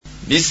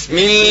بسم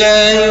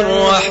الله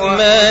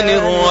الرحمن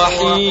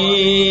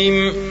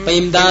الرحیم. په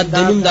امداد د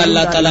نوم د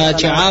الله تعالی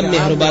چې عام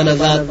مهربان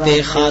ذات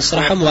دی خاص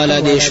رحم والا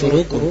دی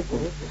شروع کو.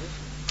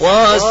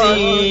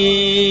 طاسیم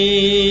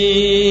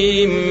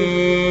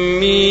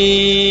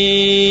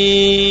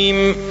میم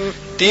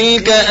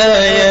تلك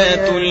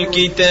آیات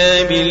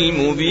الكتاب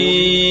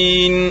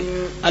المبین.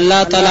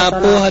 الله تعالی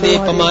په دې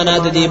په معنا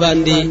د دې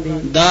باندې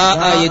دا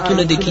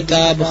آیتونه د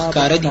کتاب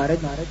ښکار دي.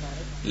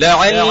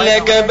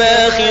 لعلك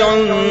باخع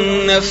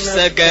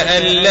نفسك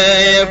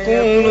ألا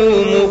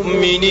يكونوا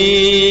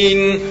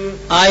مؤمنين.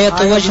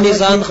 آیت وجن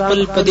ځان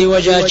خپل په دی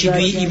وجه چې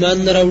دوی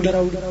ایمان نه راوړي.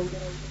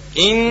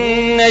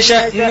 إن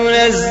نشأ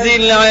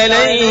ننزل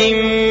عليهم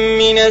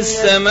من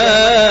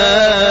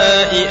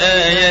السماء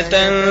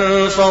آية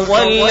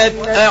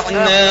فظلت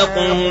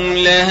أعناقهم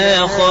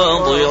لها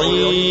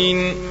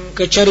خاضعين.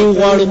 کچری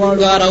غواړو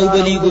مونږه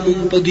راوبلیږو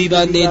مونږ په دوی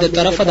باندې د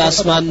طرف د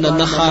اسمان نه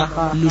نخا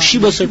نشي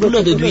بسټونه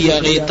د دوی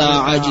هغه ته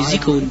عاجزي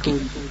کوونکی.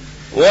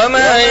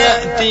 وما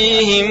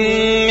يأتيهم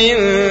من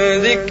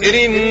ذكر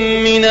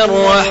من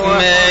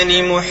الرحمن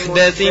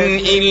محدث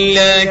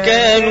إلا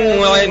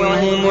كانوا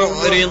عنه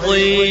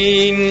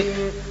معرضين.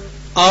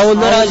 او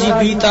ناراضي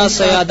دوی ته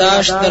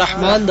سیاداش د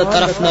رحمان د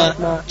طرف نه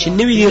چې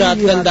نوی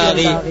راتلل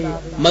داغه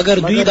مگر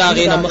دوی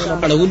داغه نه مخ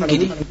پړون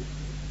کړي.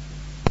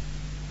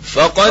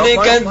 فقد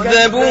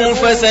كذبوا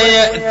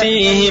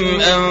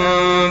فسيأتيهم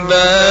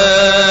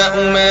أنباء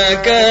ما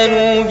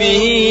كانوا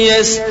به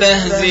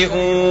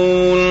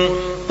يستهزئون.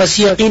 پس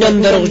یقینا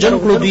دروغجن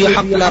کړو دوی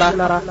حق لرا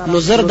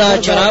نظر دا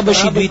چراب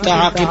شي دوی ته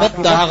عاقبت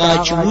دا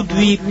هغه چې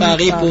دوی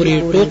پاغي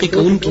پوري ټوکی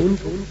کوونکی.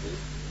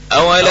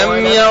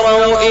 أولم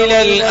يروا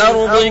إلى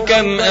الأرض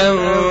كم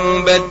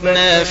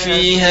أنبتنا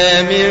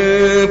فيها من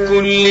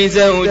كل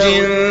زوج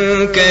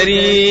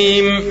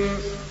كريم.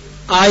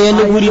 آیا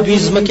نګوري دوی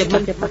زمکه ته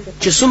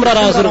چې څومره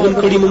رازرغون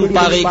کړي مونږ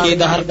پاغي کې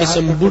د هر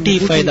قسم بوټي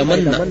فائدہ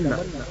مند.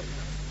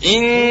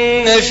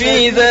 إن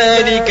في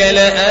ذلك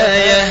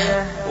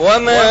لآية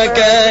وما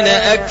كان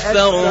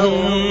أكثرهم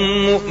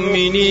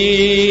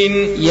مؤمنين.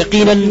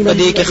 یقینا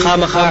پدې کې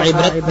خامخا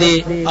عبرت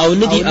دی او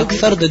ندي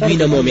اکثر د دوی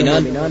نه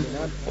مؤمنان.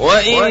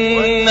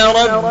 وإن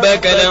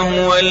ربك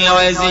لهو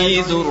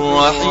العزيز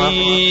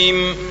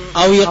الرحيم.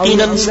 او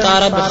یقینا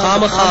ستاره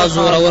بخامخا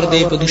زور ور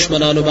دی په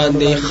دشمنانو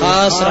باندې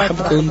خاص رحم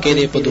کوونکې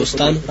دی په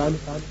دوستانو.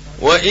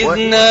 وإذ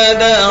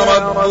نادى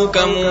ربك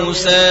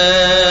موسى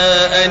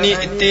أن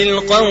ائت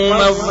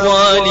القوم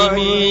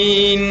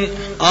الظالمين.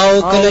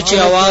 او کله چې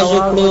आवाज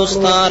وکړو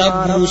ستا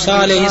رب موسی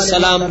عليه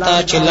السلام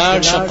ته چې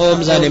لاړ شه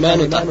قوم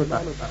ظالمانو ته.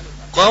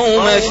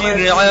 قوم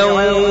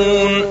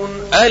فرعون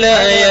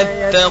ألا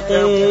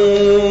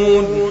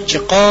يتقون. چې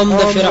قوم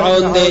د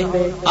فرعون دی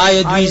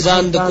آیا دوی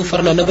ځان د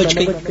کفر نه بچ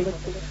کړي.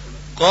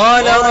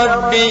 قال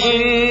رب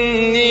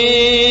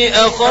إني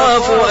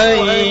أخاف أن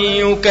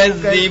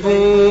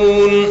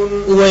يكذبون.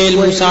 ویل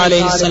موسی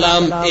علیہ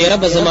السلام اے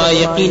رب زما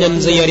یقینا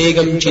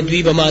زیریګم چې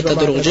دوی به ما ته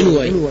دروغجن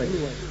وایي.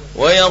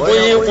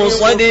 ويضيق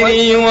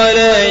صدري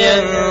ولا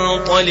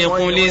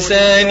ينطلق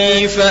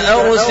لساني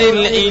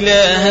فأرسل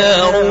إلى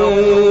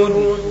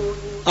هارون.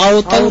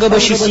 او تنگ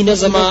بشي سینه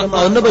زما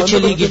او نه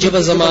بچلېږي جبه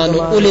زمان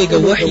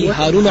اولېګه وحي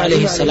هارون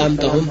علیه السلام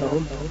ته هم.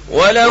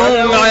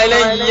 ولهم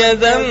علي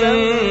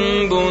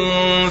ذنب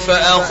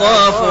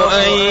فأخاف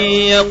أن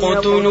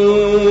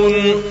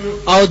يقتلون.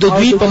 او د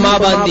دوی په ما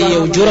باندې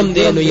یو جرم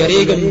دی نو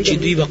یریګم چې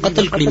دوی به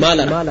قتل کړي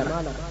مال.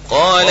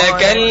 قال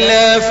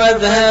كلا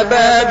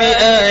فاذهبا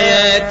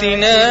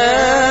بآياتنا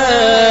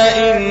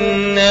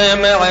إنا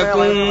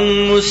معكم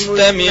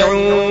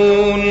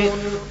مستمعون.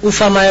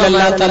 وفرمایل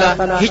الله تعالی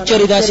هیڅ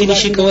چری داسې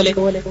نشي کوله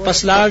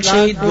پس لاړ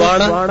شي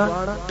دواړه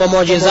په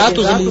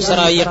معجزاتو زموږ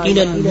سره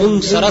یقینا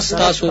موږ سره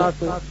تاسو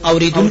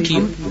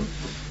اوریدونکي.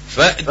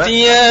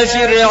 فأتيا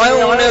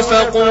فرعون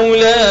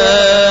فقولا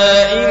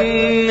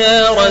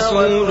إنا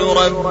رسول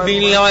رب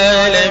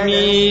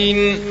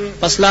العالمين.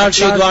 پس لاړ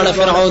شي دواړه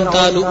فرعون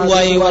ته نو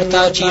وایي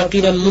ورته چې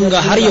یقینا موږ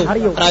هر یو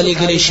را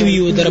لېږلې شوي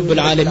یو د رب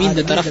العالمین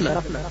د طرف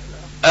نه.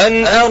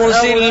 أن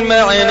أرسل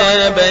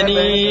معنا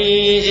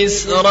بني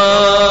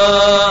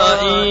إسرائيل.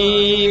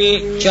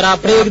 چرا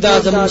پرېږ دا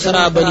زموږ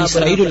سره بني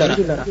اسرائیل لره.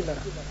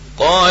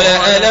 قال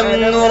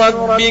ألم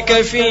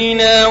نربك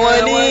فينا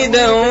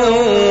وليدا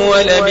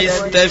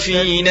ولبثت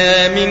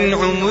فينا من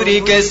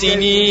عمرك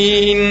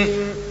سنين.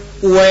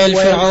 ویل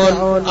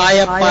فرعون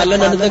آیا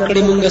پالنه نه کړې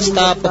مونږ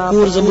ستا په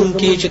کور زمون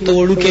کې چې ته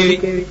وړوکی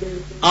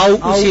او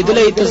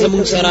اوسېدلې ته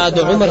زمون سره د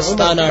عمر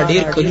ستانه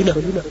ډیر کلونه.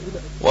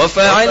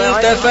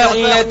 وفعلت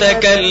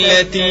فعلتك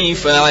التي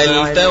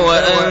فعلت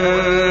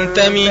وأنت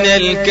من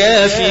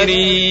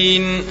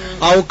الكافرين.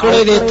 او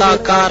کړه دې تا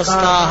کار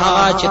ستا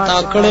هغه چې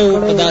تا کړو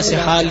په داسې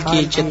حال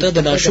کې چې ته د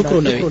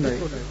ناشکر نه وې.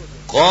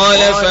 قال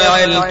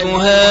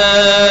فعلتها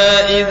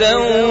إذا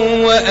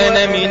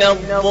وأنا من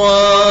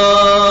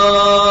الضالين.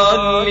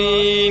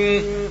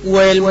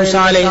 ویل موسی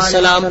علیہ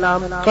السلام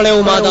کړه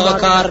ما دغه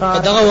کار په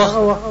دغه وخت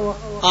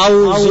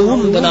او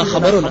زوم د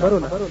خبرونه.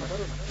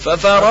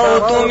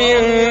 ففررت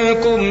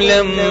منكم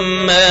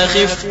لما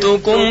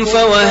خفتكم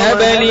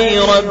فوهب لي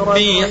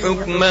ربي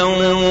حكما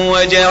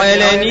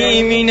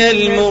وجعلني من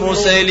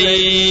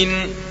المرسلين.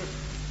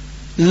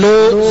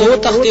 نو زو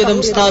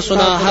تختیدم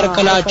ستاسونا هر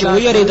کلا چې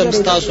ویریدم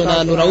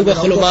ستاسونا نو راو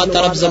بخلو ما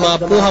طرف زما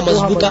پوها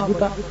مضبوطه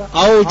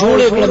او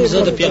جوړ کړم زه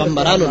د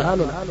پیغمبرانو.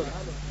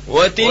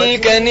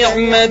 وتلك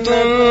نعمة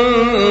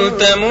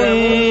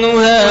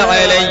تمنها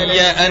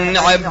علي أن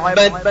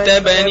عبدت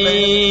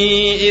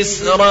بني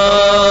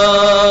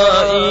إسرائيل.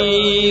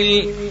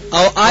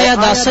 او آیا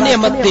دا سن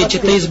نعمت دی چې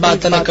تیز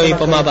باطنه کوي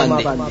په ما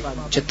باندې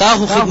چې تا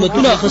خو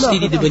خدمتونه اخستې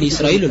دي د بني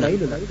اسرائیلونه.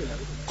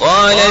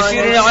 قال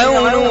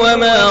فرعون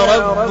وما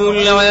رب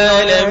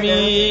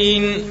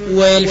العالمين.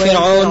 ويل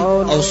فرعون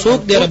او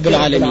سوق دي رب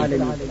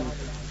العالمين.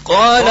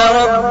 قال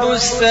رب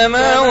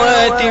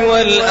السماوات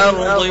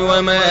والأرض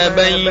وما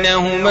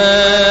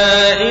بينهما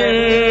إن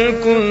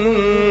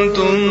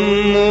كنتم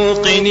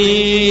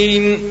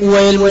موقنين.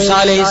 ويل موسى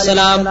عليه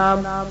السلام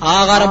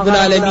آغا رب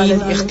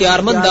العالمین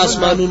اختیارمند د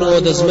اسمانونو او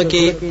د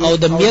ځمکې او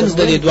د مینځ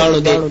د دې دواړو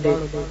دی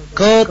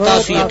که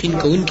تاسو یقین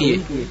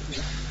کوونکي.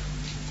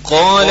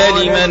 قال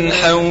لمن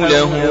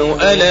حوله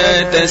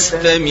ألا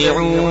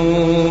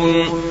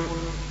تستمعون.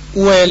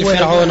 ويل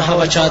فرعون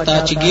هغه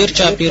چاته چې غیر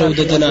چا پیرو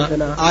ددنه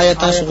آیا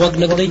تاسو غوږ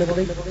نګدئ.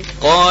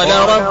 قال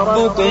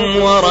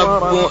ربكم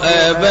ورب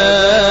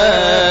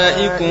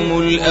آبائكم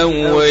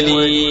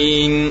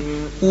الأولين.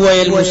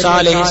 ويل موسی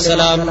علیہ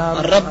السلام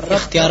رب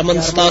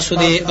اختیارمند ستاسو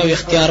دی او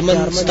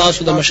اختیارمند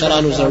ستاسو د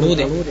مشرانو زړو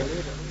دی.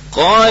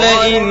 قال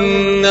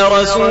إن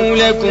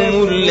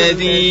رسولكم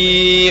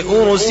الذي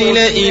أرسل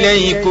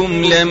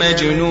إليكم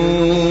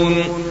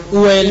لمجنون.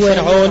 ويل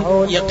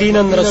فرعون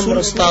یقینا رسول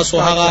استاسو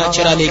هغه چې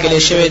را لېږل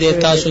شوی دی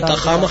تاسو ته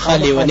خامخا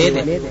لیونی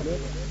دی.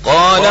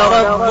 قال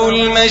رب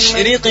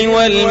المشرق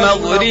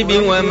والمغرب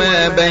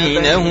وما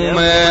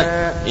بينهما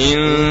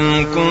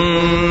إن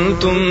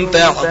كنتم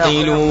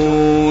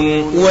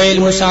تعقلون. ويل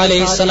موسی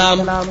علیہ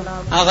السلام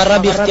هغه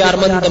رب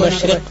اختیارمند د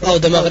مشرق او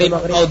د مغرب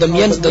او د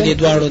مینځ د دې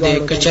دواړو دی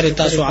که چېرې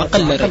تاسو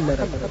عقل لرئ.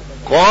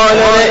 قال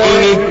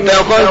لئن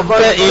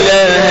اتخذت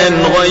إلها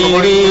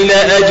غيري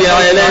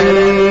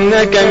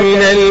لأجعلنك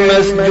من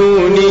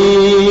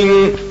المسجونين.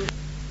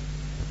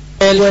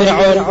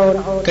 فرعون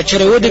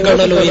کچره ودی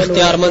ګڼلو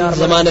اختیارمند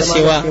زمانه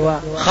سیوا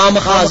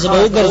خامخا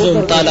زبو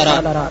ګرځوم تعالی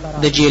را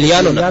د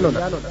جیلیانو نه.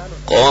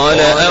 قال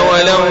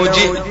اولو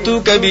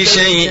جئتك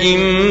بشيء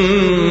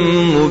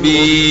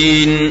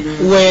مبين.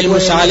 ويل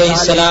موسی علیہ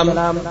السلام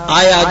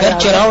آیا اگر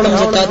چراوړم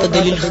زتا ته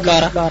دلیل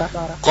ښکارا.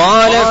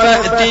 قال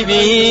فأت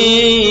به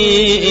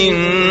إن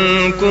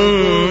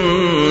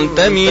كنت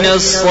من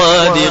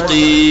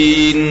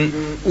الصادقين.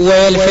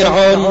 ويل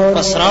فرعون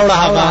پس راوړه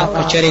هغه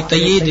کچره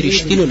تیید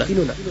رښتینو نه.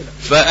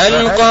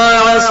 فألقى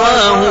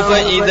عصاه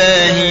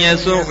فإذا هي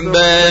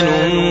ثعبان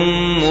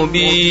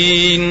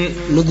مبين.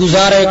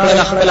 نگزار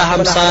کړه خپل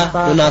همسا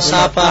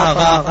مناصفه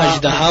هغه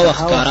اجدها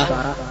وخکارا.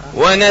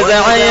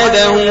 ونزع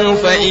يده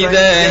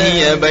فإذا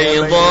هي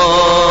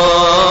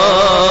بيضاء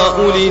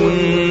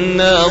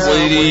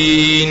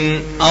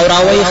للناظرين. او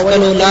راوي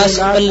خپل لاس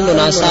خپل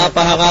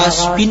مناصفه هغه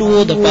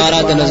سپینو د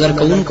پاره د نظر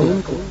کوونکو.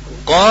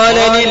 قال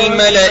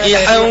للملأ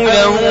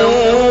حوله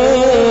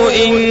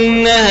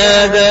إن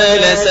هذا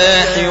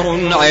لساحر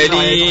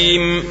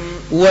عليم.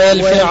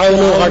 ويل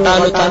فرعون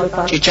غټانو ته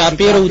چې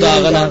چاپیرو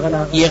داغنا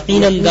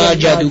یقینا دا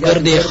جادوګر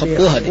دی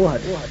خپوه دی.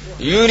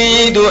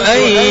 يريد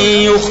أن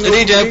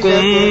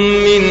يخرجكم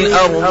من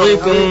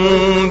أرضكم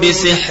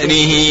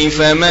بسحره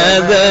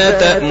فماذا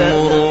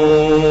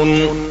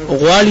تأمرون.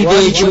 غواړي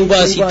دی چې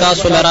وباسي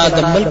تاسو لرا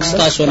د ملک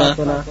تاسو نه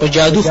په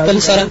جادو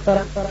خپل سره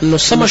نو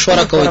سم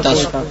مشوره کوي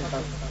تاسو.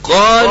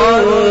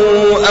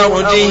 قالوا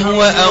أرجه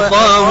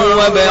وأخاه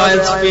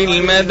وابعث في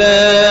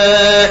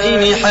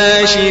المدائن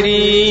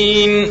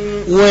حاشرين.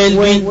 ویل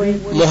دوی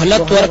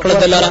مهلت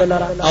ورکړه دلره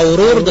او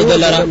رور د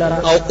دلره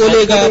او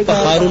اولېګه په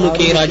خارونو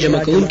کې راجم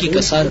کوونکی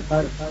کسان.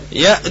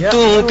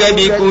 يأتوك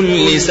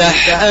بكل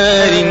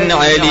سحار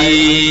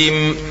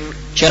عليم.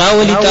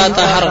 چراولی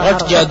تا هر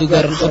غټ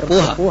جادوګر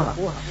خپوها.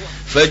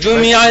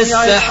 فجمع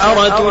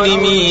السحرة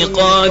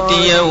لميقات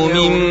يوم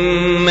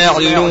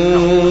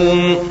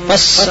معلوم.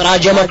 پس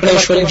راجم کړه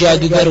شول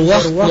جادوګر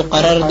وخت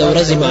مقرر د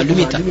ورځې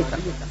معلومه ته.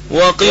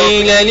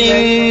 وقيل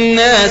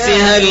للناس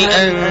هل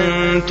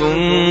أنتم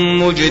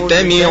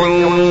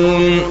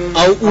مجتمعون.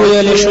 او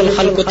ویل شول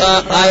خلق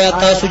ته آیا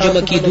تاسو جمع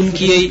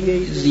کیدونکي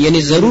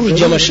یعنی ضرور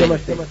جمع شئ.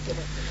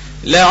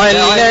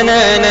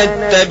 لعلنا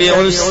نتبع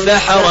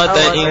السحرة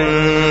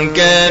إن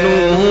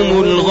كانوا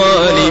هم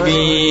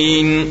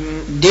الغالبين.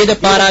 دې د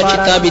پاره چې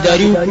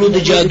تابعداري وکړو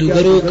د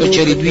جادوګرو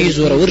کچری دوی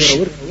زور ورشي.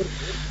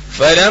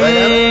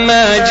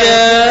 فلما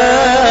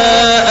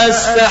جاء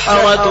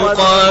السحرة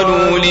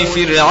قالوا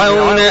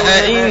لفرعون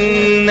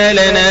أئن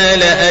لنا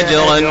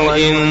لأجرا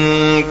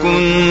إن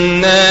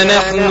كنا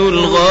نحن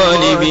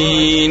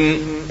الغالبين.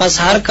 پس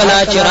هر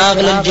کله چې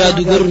راغلل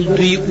جادوګر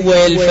دوی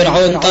ویل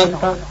فرعون ته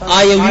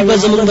آیا وی به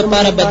زمونږ د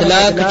پاره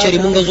بدلا کچری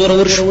مونږ زور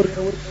ورشو.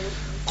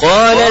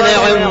 قال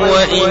نعم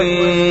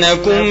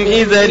وإنكم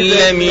إذا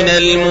لمن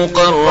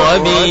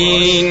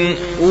المقربين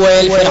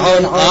ویل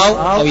فرعون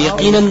او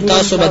یقینا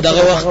تاسو به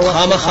دغه وخت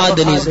خامخا د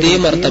نږدې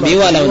مرتبه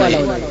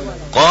والونه.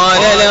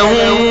 قال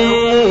لهم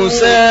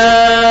موسى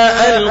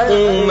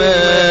ألقوا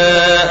ما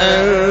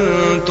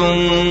أنتم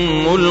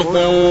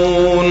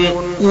ملقون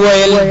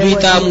ویل دوی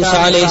ته موسی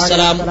علیه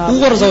السلام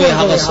وګرځوي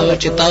هغه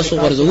څه چې تاسو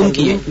ورزون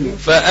کیه.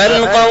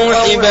 فألقوا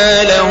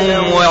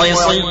حبالهم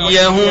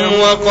وعصيهم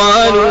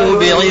وقالوا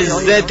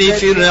بعزة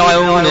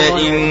فرعون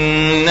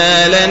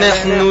إنا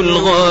لنحن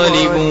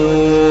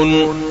الغالبون.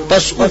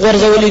 پس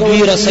وګرځولې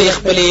دوی رسۍ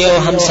خپلې او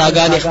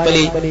همساګانې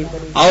خپلې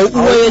او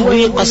ویل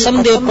دوی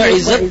قسم دې په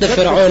عزت د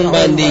فرعون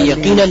باندې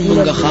یقینا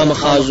موږ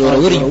خامخا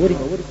زورور یو.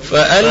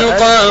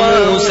 فألقى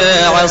موسى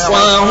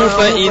عصاه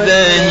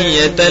فإذا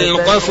هي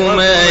تلقف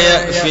ما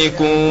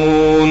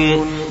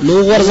يأفكون. نو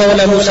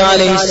ورزول موسی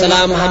علیه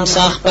السلام هم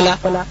ساخپلا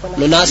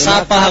نو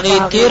ناصاپه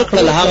هغه تیر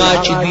کړل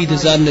هغه چې دوی د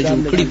ځان نه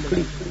جوړ کړی.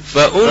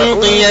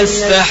 فألقي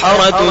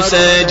السحرة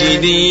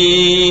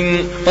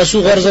ساجدين. پس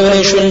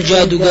ورزول شول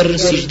جادوګر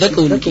سجده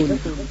کوونکي.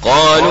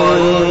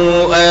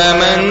 قالوا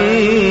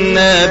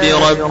آمنا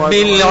برب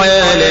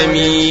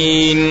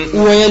العالمين.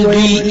 ویل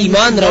دوی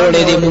ایمان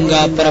راوړی دی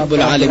مونږه پر رب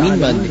العالمین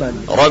باندې.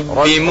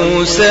 رب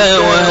موسى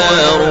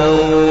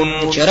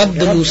وهارون. چې رب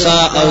د موسی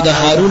او د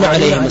هارون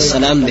علیهم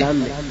السلام دی.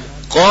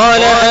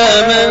 قال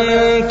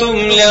آمنتم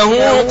له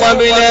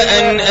قبل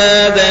أن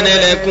آذن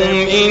لكم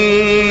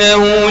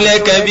إنه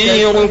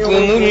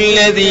لكبيركم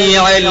الذي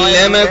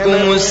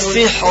علمكم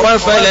السحر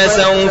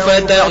فلسوف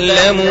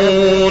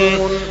تعلمون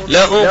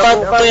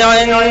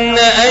لأقطعن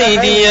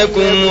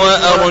أيديكم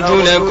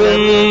وأرجلكم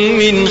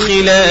من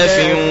خلاف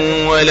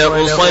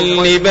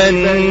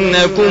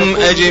ولأصلبنكم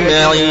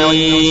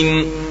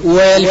أجمعين.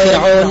 ویل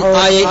فرعون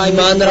آیا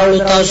ایمان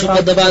راوړو تاسو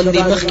په د باندې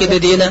مخکې د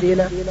دینه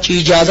چې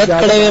اجازه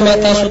کړې ما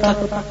تاسو ته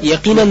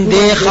یقینا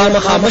دې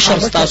خامخا مشر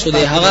تاسو دې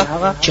هغه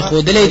چې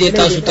خودلې دې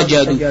تاسو ته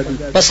جادو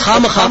پس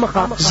خامخا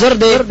زر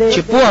دې چې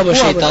پوه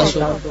بشي تاسو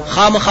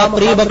خامخا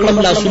پرې بکړم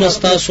لاسونه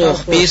تاسو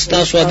خپېس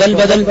تاسو عدل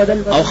بدل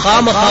او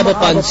خامخا به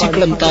پانسي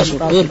کړم تاسو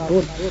ټول.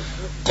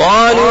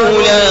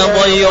 قالوا لا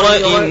ضير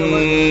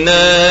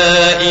إنا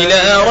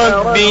إلى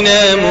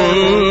ربنا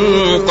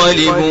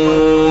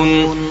منقلبون.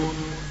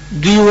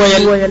 دوی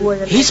ویل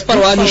هیڅ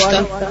پروا نشته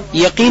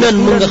یقینا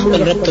موږ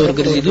خپل رب ته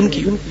ورګرځیدونکي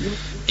یو.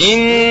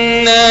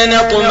 إنا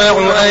نطمع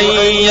أن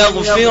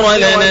يغفر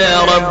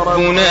لنا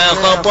ربنا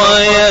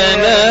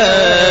خطايانا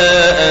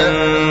أن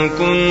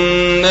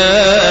كنا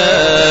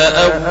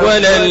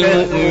أول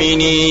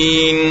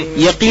المؤمنين.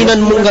 یقینا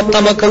موږ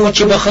تمه کوو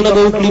چې بخنه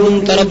به وکړي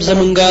موږ طرف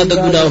زمونږه د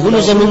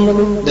ګناهونو زمونږ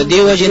د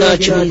دیو جنا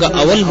چې موږ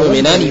اول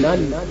مؤمنان یو.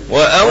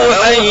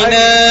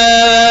 وأوحينا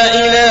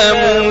إلى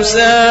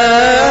موسى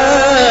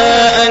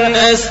أن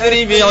أسر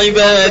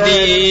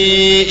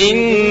بعبادي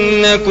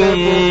إنكم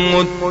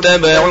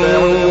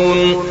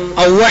متبعون.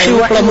 او وحی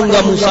وکړه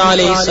موږ موسی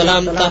علیه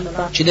السلام ته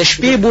چې د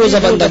شپې بوزه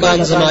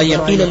بندگان زما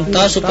یقینا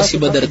تاسو پسې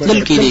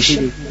بدرتل کېدې شي.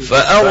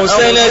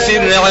 فأرسل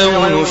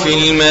فرعون في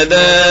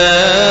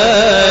المدائن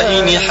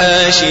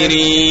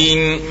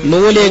حاشرين.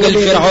 نو لېږل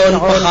فرعون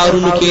په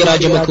ښارونو کې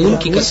راجمع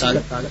کوونکي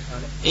کسان.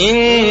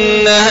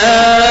 إن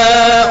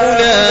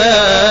هؤلاء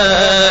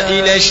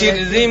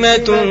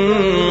لشرذمة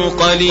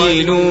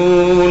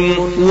قليلون.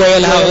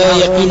 ویل هغه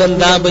یقینا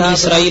دا بني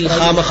اسرائیل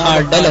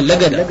خامخا ډله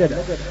لږه ده.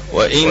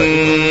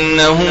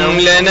 وإنهم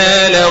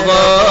لنا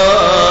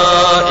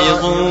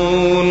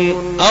لغائظون.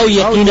 او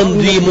یقینا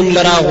دوی مونږ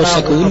لرا غوسه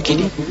کوونکي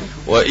دي.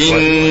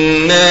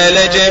 وإنا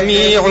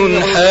لجميع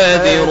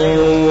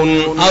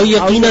حاذرون. او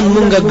یقینا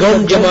مونږ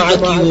ګڼ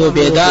جماعت یو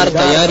بیدار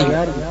تیاری.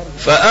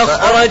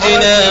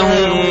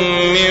 فأخرجناهم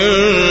من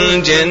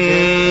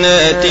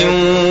جنات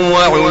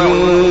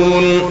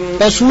وعيون.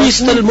 پس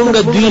وستل مونږ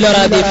دوی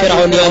لرا د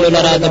فرعونانو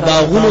لرا د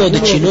باغونو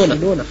د چینونه.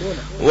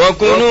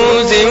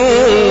 وكنوز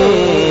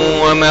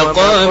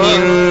ومقام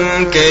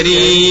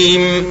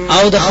كريم.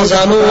 او د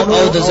خزانو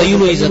او د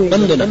زینو عزت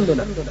مندونه.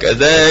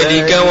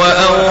 كذلك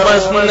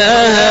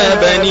وأورثناها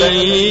بني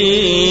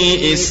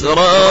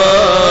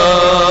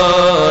إسرائيل.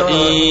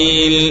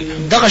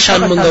 دغه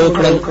شان مونږ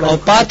وکړل او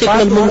پاتې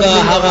کړل مونږ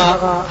هغه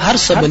هر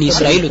څه بني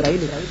اسرائیل ته.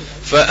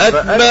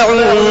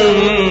 فأتبعوهم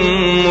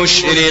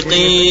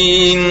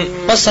مشرقين.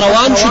 پس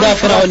روان شو دا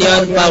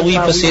فرعونیان باغوی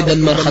پسې د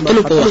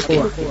مرختلو په وخت.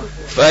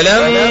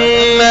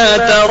 فلما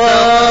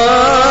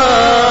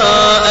تراءى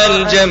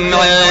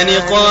الجمعان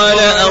قال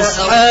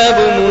أصحاب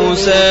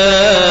موسى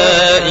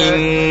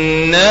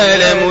إنا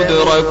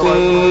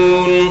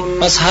لمدركون.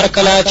 پس هر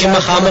کله چې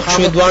مخامخ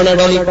شو دوانه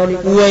ډلې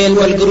ویل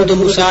ملګرو د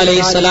موسی علیه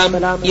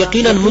السلام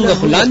یقینا موږ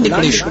خلان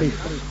نکړې شو.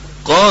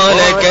 قال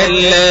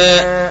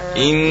كلا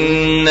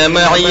إن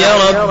معي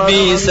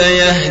ربي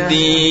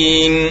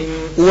سيهدين.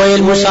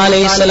 ویل موسی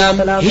علیه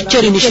السلام هیڅ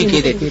نشي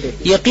کېده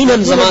یقینا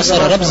زما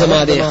سره رب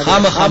زما ده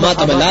خامخا ما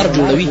ته بلار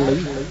جوړوي.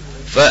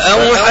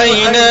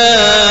 فأوحينا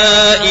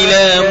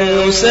إلى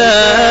موسى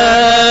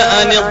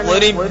أن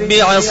اضرب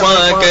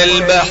بعصاك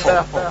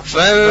البحر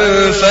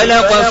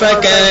فانفلق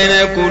فكان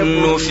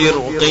كل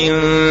فرق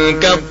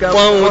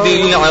كالطود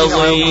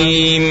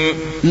العظيم.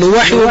 نو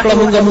وحی وکړه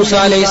موږ موسی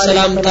علیه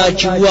السلام ته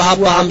چې وه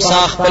په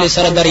همسا خپل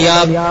سره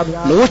دریاب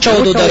نو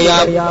چودو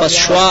دریاب پس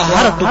شوا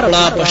هر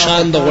ټوکړه په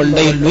شان د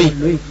غونډۍ لوی.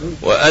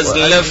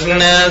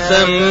 وأزلفنا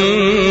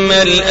ثم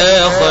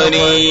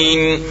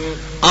الآخرين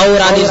او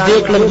رانږدې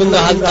کړل موږ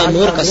هلته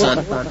نور کسان.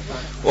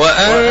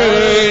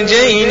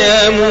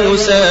 وأنجينا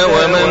موسى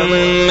ومن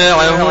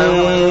معه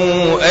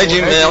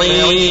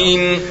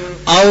أجمعين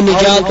او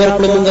نجات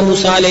ورکړو موږ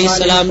موسی علیه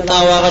السلام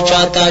ته واغه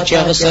چاته چې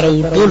هغه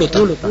سره ټول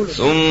ته.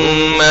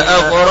 ثم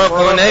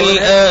أغرقنا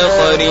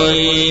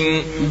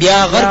الآخرين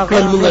بیا غرق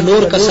کړل موږ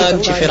نور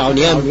کسان چې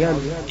فرعونیان.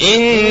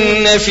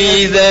 إن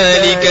في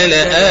ذلك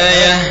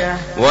لآية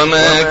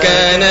وما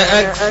كان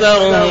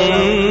أكثرهم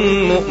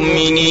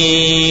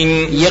مؤمنين.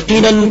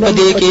 یقینا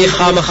پدې کې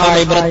خامخا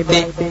عبرت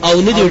ده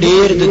او نه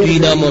ډېر د دوی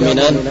نه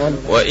مؤمنان.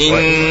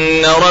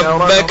 وإن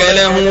ربك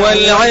لهو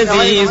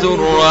العزيز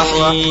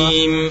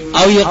الرحيم.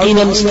 او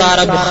یقینا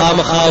ستارب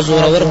خامخا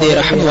زور ور دي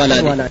رحم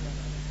والا دي.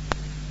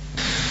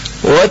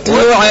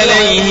 واتل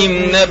عليهم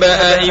نبأ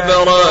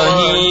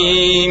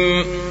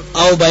إبراهيم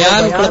او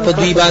بیان کړ په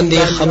دوی باندې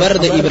خبر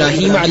د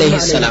ابراهیم علیه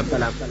السلام.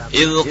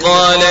 اذ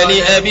قال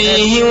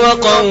لأبيه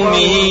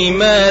وقومه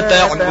ما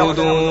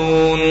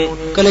تعبدون.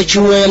 کله چې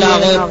ویل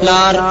هغه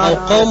پلار او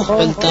قوم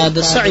خپل ته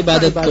د څه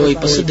عبادت کوي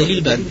په څه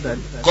دلیل باندې.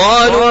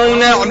 قالوا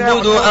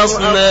نعبد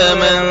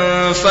أصناما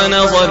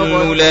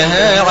فنظل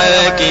لها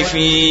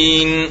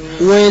عاكفين.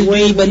 ویل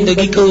دوی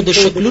بندگی کو د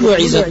شکلونو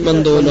عزت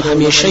مندونو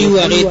همیشه یو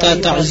هغه ته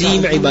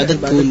تعظیم عبادت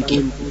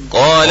کوونکی.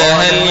 قال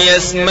هل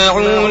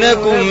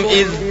يسمعونكم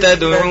إذ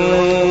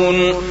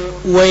تدعون.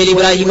 ویل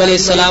ابراهیم علیہ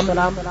السلام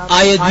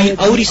آیا دوی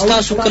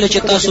اورستاسو کله چې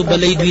تاسو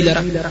بلې دوی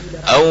لره.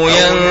 او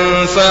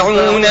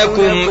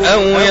ينفعونكم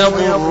او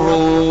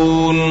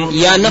يضرون.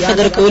 یا نفع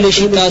در کول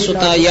شي تاسو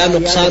ته یا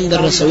نقصان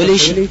در رسول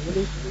شي.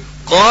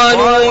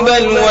 قالوا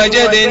بل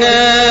وجدنا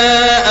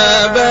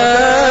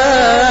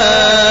آباءنا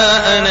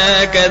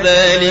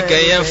كذلك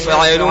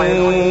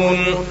يفعلون.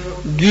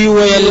 دوی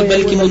ویل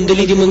بلکې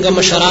مندلې دي مونږه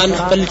مشران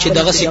خپل چې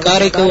دغه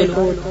سکارې کول.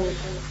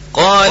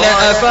 قال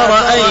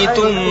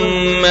أفرأيتم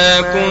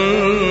ما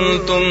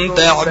كنتم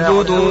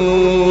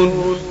تعبدون.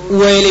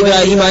 ویل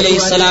ابراهیم علیه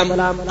السلام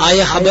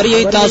آیا خبر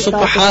یې تاسو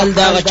په حال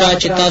دا غچا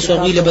چې تاسو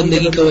غیله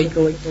بندگی کوئ.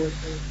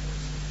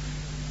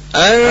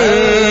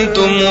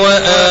 أنتم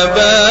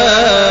وآباؤكم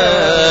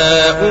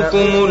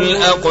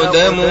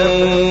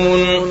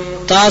الأقدمون.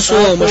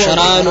 تاسو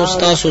مشران او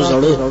تاسو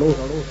زړو.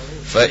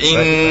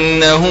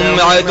 فإنهم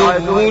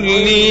عدو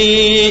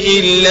لي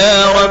إلا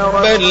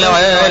رب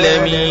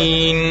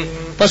العالمين.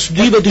 پس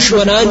دوی به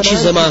دشمنان چې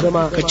زما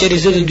کچری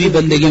زه دوی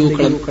بندگی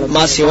وکړم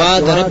ما سوا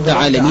د رب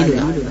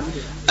العالمین.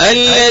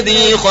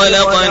 الذي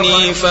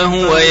خلقني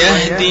فهو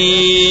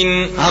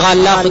يهدين. هغه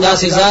الله خدا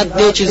سي ذات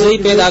دی چې زوی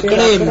پیدا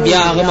کړم بیا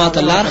هغه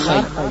ماته لار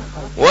خای.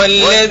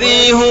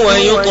 والذي هو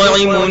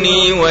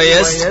يطعمني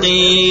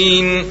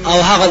ويسقين.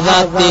 او هغه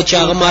ذات دی چې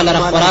هغه مال را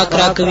خوراک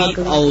را کوي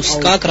او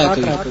سکاک را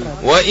کوي.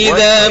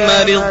 واذا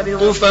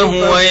مرضت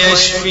فهو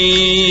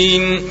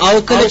يشفين.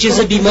 او کله چې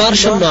زه بیمار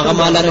شم هغه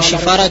مال را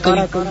شفا را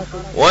کوي.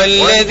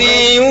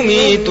 والذي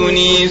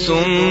يميتني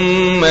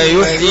ثم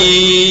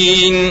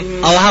يحيين.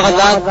 او هغه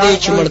ذات دی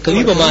چې مړ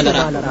کوي به مال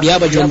را بیا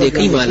به ژوند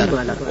کوي مال را.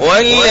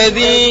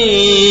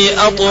 والذي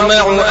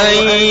اطمع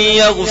ان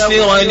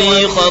يغفر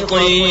لي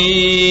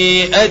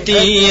خطيئتي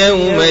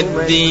يوم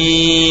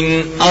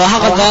الدين. او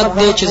هغه ذات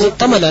دی چې زه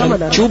تمه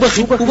لرم چې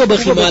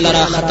وبخي مال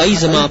را خطای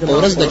زما په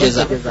ورځ د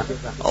جزا.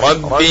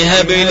 رب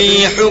هب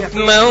لي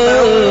حكما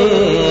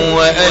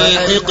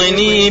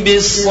والحقني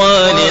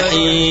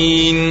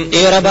بالصالحين.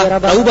 اے رب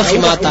او بخي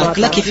ما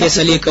تاکله کې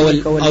فیصله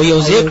کول او یو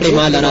ذکر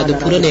مال را د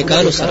پوره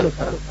نیکانو سره.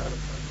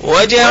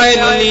 واجعل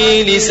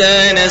لي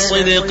لسان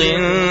صدق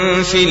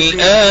في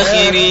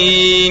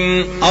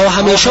الآخرين. او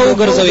همیشه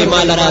وګرځوي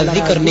مال را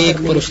ذکر نیک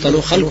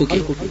پرستانو خلقو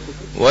کې.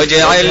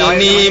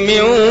 واجعلني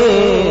من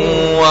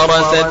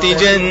ورثة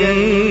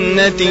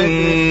جنة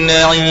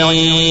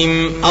النعيم.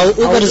 او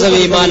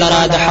وګرځوي مال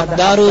را د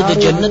حقدارو د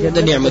جنت د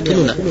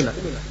نعمتونو.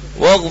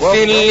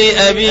 واغفر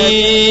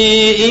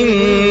لأبي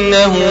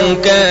إنه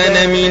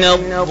كان من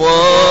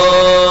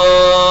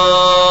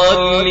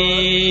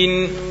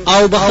الضالين.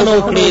 او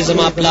بخنو کړي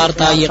زما پلار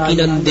ته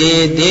یقینا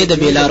دې د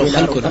بیلارو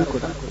خلکو.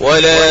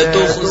 ولا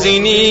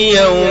تخزني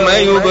يوم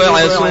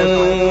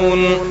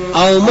يبعثون.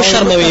 او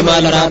مشرموي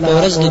مال را په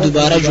ورځ د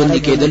دوباره ژوند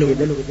کېدلو.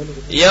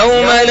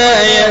 يوم لا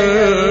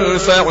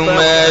ينفع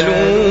مال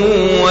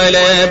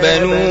ولا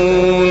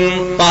بنون.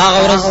 په هغه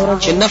ورځ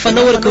چې نفع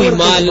نه ورکوي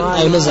مال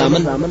او نه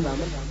زامن.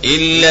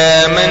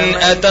 إلا من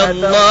أتى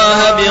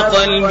الله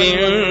بقلب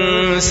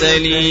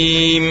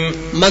سليم.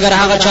 مگر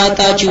هغه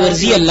چاته چې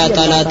ورزي الله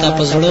تعالی ته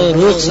پزړو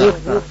روح سره.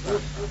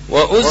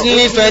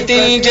 وأزلفت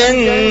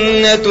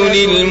الجنة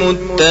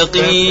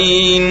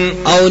للمتقين.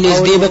 او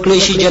نزدې بکړې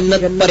شي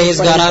جنت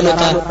پرهیزګارانو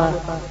ته.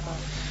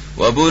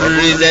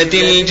 وبرزت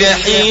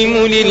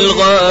الجحيم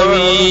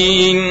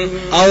للغاوين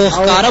او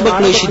خکار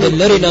بکړی شي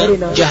د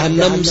لرینا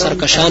جهنم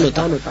سرکشانو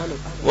ته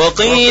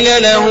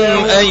وقيل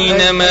لهم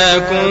أين ما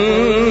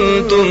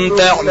كنتم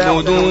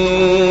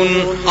تعبدون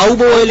او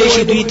بویل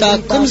شي دوی ته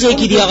کوم ځای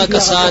کې دی هغه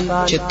کسان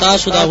چې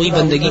تاسو دا وی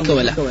بندگی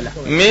کوله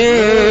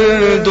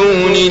من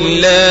دون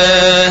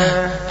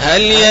الله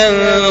هل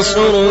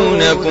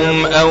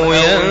ينصرونكم أو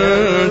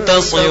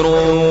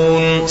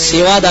ينتصرون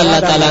سوا د الله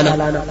تعالی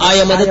نه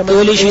آیا مدد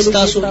کولی شي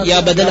تاسو یا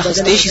بدل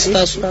خسته شي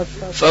تاسو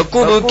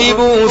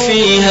فكبكبوا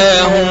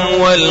فيها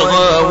هم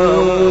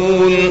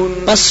والغاوون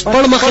پس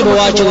پړ مخه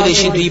بواچول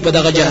شي دوی په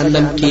دغه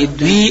جهنم کې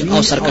دوی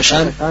او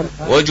سرکشان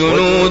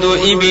وجنود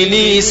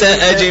ابلیس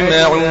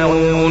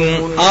اجمعون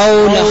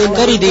او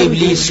لخر د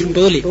ابلیس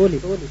ټوله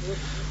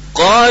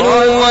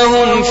قالوا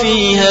وهم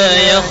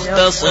فيها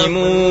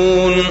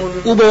يختصمون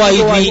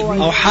وبوایدوی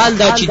او حال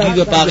دا چې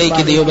دوی په هغه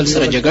کې د یو بل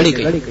سره جګړه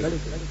کوي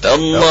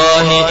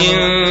تالله إن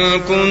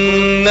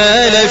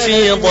كنا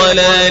لفي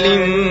ضلال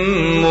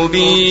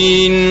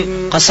مبين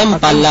قسم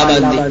په الله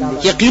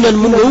باندې یقینا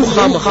موږ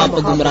خامخا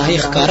په گمراهی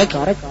ښکارا کې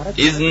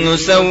اذ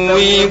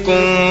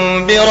نسويكم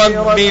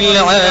برب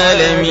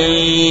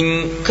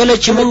العالمين کله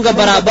چې موږ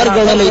برابر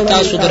ګڼلې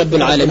تاسو د رب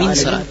العالمین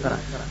سره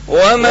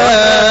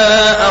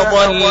وما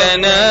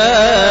أضلنا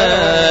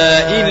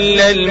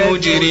إلا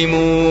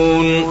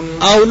المجرمون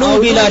او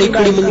نو بلاری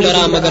کړي موږ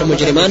لرا مگر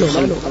مجرمانو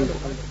خلق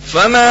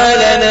فما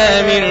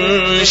لنا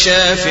من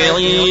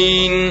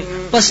شافعين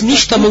پس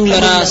نشته موږ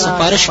لرا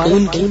سفارش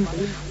کوونکی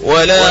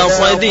ولا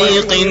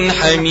صديق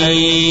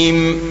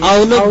حميم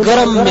او نو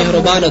ګرم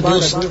مهربان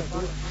دوست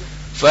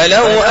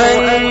فلو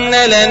أن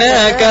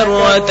لنا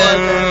كرة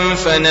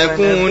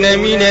فنكون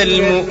من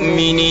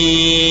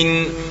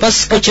المؤمنين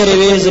پس کچره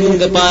وې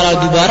زمونږ لپاره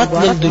دوباره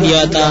تل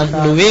دنیا ته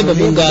نو وې به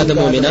مونږه د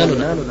مؤمنانو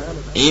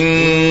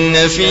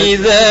إن في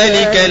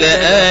ذلك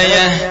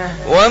لآية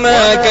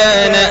وما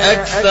كان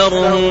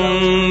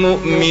أكثرهم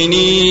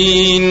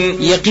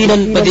مؤمنين یقینا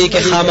پدې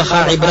کې خامخا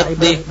عبرت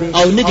ده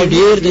او نه دي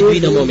ډېر د دوی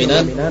نه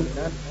مؤمنان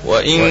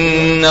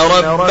وإن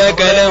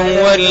ربك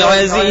لهو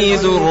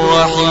العزيز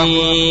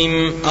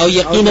الرحيم او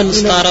یقینا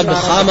ستاره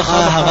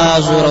خامخا هغه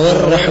زور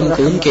ور رحم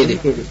کوونکی دی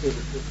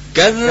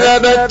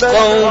كذبت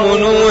قوم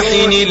نوح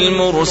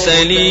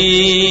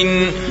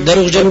المرسلين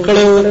دروغجن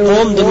کړو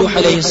قوم د نوح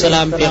عليه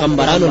السلام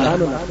پیغمبرانو له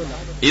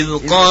إذ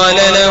قال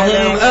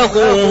لهم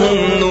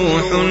أخوهم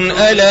نوح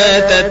ألا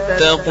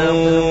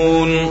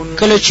تتقون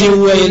کله چې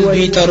ویل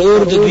دوی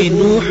ترور د دوی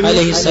نوح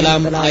عليه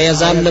السلام آیا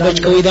ځان نه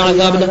بچ کوي د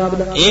عذاب نه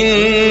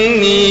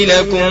إني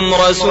لكم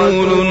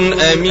رسول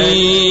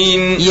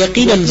أمين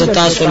یقینا ز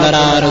تاسو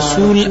لرا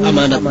رسول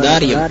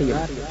امانتدار یم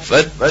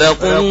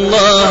فاتقوا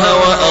الله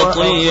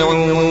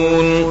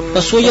وأطيعون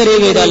پس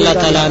ویریږئ د الله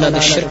تعالی نه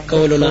د شرک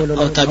کولو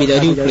او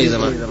تابعداري وکړئ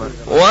زما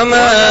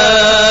وما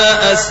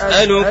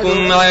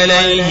أسألكم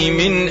عليه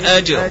من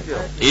أجر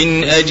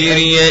إن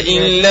أجري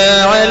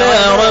إلا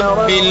على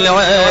رب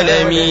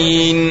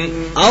العالمين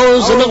او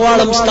زنه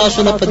غواړم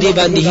ستاسو نه په دې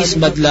باندې هیڅ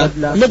بدله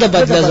نه د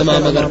بدله زما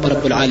مگر پر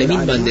رب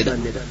العالمین باندې ده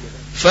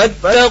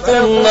فاتقوا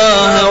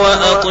الله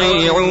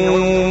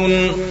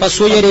وأطيعون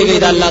پس ویریږئ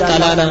د الله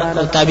تعالی نه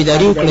او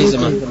تابعداري وکړئ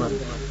زما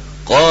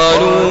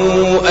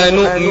قالوا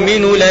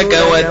أنؤمن لك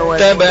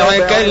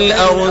واتبعك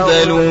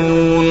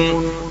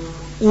الأرذلون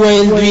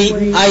ویل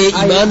دوی آیا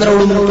ایمان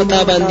راوړو موږ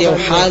پتا باندې او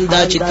حال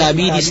دا چې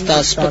تابع دي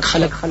ستاسو پک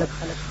خلق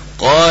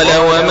قال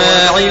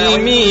وما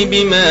علمي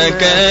بما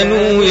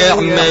كانوا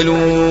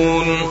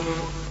يعملون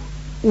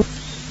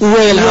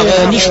ویل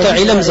هغه نشته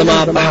علم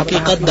زما په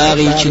حقیقت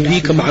داغي چې دوی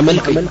کوم عمل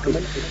کوي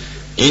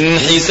إن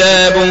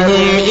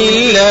حسابهم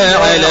إلا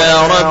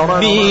على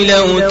ربي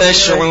لو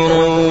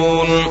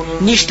تشعرون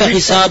نشته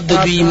حساب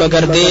د دوی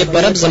مگر دې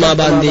پرب زما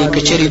باندې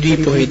کچري دوی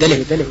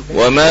پوهیدل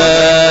وما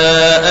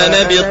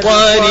أنا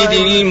بطارد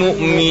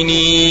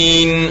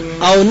المؤمنين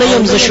او نه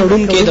يم ز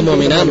شړون کې د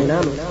مؤمنانو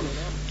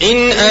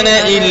إن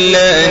أنا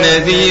إلا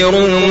نذير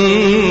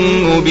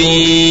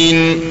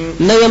مبين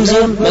نه يم ز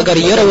مگر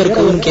ير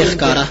ورکون کې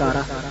ښکارا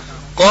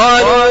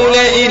قالوا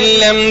لئن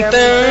لم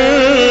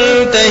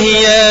تنته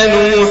يا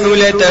نوح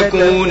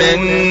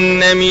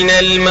لتكونن من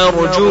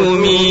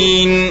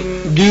المرجومين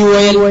دوی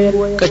ویل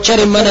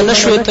کچره من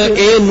نشوي ته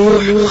اے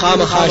نوح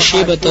خامخا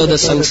شیبت د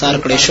ਸੰسار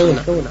کړي شو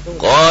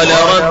قال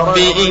رب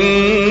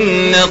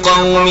ان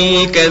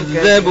قومي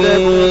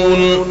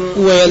كذبون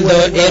ویل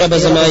دا اے رب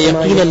زما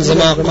یقینا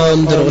زما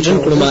قوم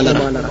دروغجن کړو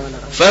مالره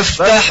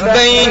فافتح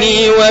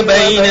بيني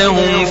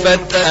وبينهم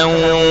فتحا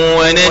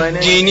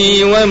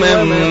ونجني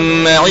ومن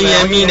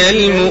معي من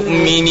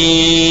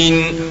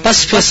المؤمنين پس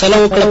فیصله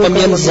وکړه په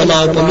مین زما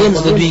او په مین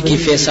د دوی کې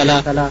فیصله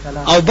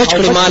او بچ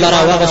کړي مال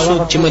را واغ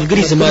سوق چې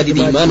ملګری زما دي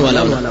ایمان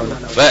والاونه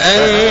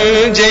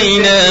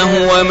فانجيناه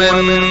ومن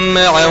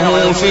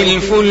معه في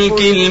الفلك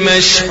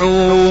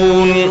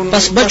المشحون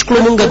پس بچ کړو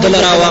موږ دل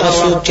را واغ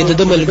سوق چې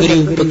د ملګری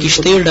په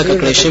کشته ډک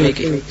کړي شوی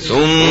کې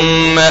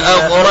ثم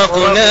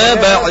اغرقنا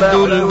بعد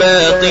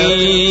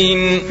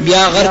الباقين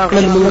بیا غرق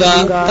کړل موږ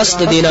پس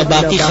د دینه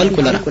باقی خلق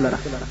لره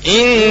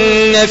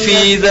ان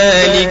في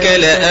ذلك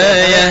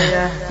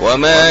لآية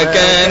وما وما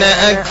كان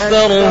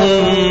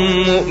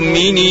أكثرهم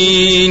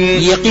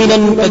مؤمنين یقینا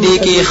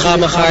پدې کې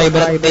خامخا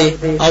عبرت ده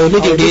او نه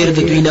دي ډېر د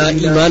دوی نه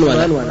ایمان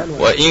والا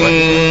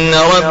وإن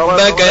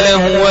ربك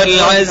لهو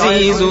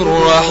العزيز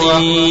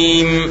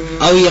الرحيم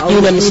او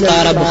یقینا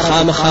ستارب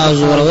خامخا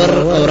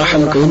زورور او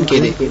رحم کوونکی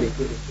دی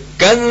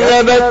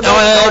كذبت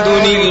عاد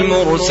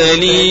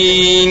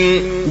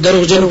المرسلين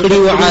دروغجن کړي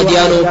و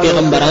عادیانو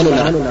پیغمبرانو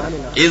لره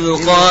إذ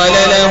قال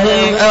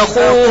لهم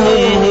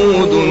أخوهم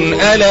هود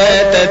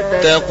ألا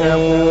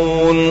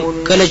تتقون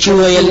کله چې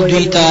ویل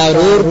دوی ته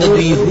رور د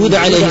دوی هود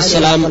علیه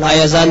السلام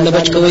آیا ځان نه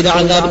بچ کوي د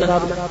عذاب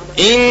نه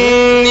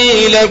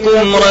إني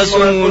لكم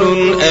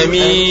رسول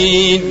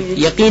أمين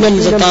یقینا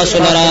زتاسو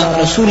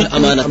لرا رسول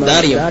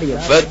امانتدار یم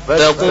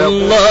فاتقوا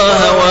الله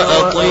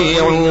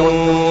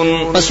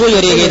وأطيعون پس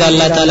ویریږئ د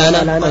الله تعالی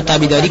نه او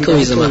تابعداري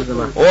کوئ زما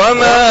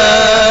وما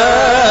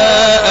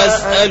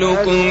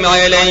أسألكم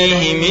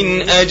عليه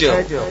من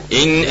أجر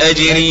إن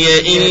أجري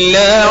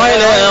إلا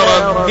على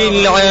رب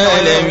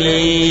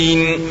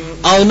العالمين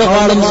او نه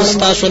غواړم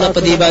زستاسو نه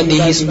پدې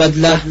باندې هیڅ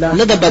بدله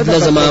نه د بدله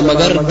زما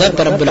مگر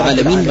د رب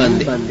العالمین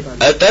باندې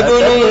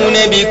أتبنون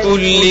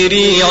بكل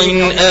ريع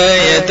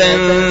آية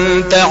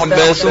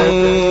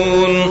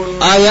تعبثون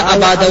آیا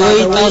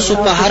آبادوي تاسو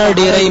په هر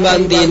ډیرې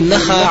باندې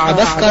نخا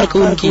عبث کار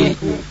کوونکی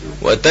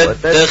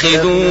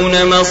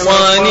وتتخذون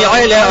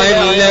مصانع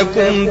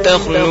لعلكم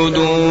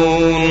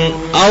تخلدون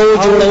او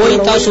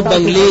جوړوي تاسو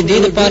بنگلې دې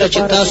لپاره چې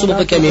تاسو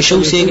په کې همیشه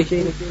اوسئ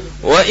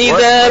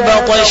وإذا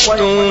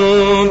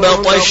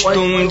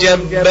بطشتم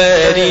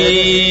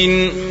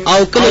جبارين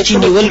او کله چې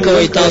نیول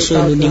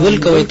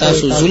کوي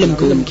تاسو ظلم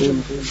کوونکی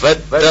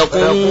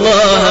فاتقوا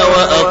الله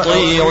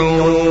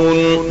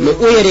وأطيعون نو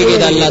ویریږئ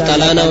د الله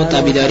تعالی نه او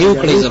تابعداري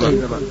وکړئ زما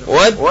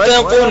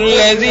واتقوا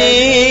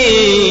الذي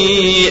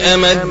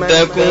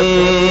أمدكم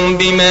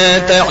بما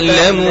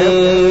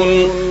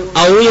تعلمون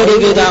او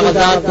یریږئ دا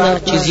غذات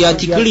نه چې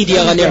زیاتی کړي دی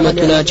هغه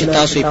نعمتونه چې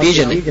تاسو یې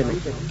پیژنئ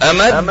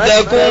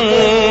أمدكم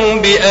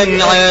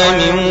بأنعام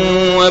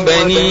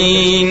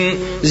وبنين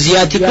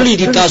زیاتی کړي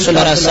دي تاسو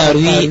لرا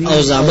ساروي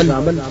او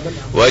زامن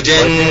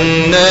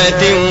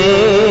وجنات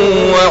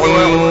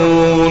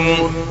وعيون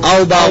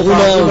او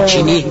باغونه او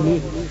چینی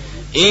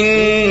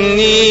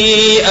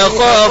إني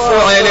أخاف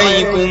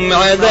عليكم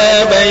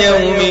عذاب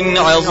يوم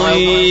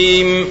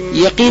عظيم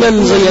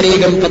يقينا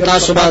زيريغم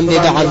پتاسو باندې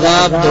د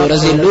عذاب د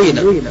ورځې لوی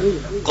نه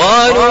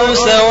قالوا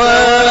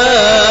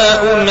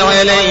سواء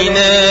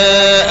علينا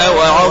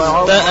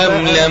أوعظت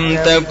أم لم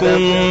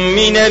تكن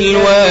من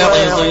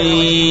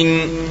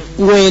الواعظين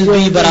ویل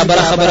دوی برابر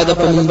خبره ده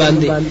په مونږ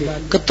باندې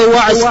کته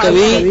وعظ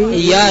کوي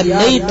یا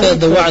نه ته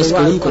د وعظ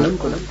کوونکو نه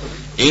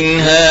إن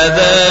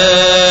هذا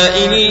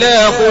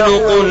إلا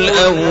خلق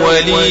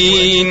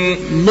الأولين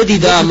ندی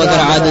دا مگر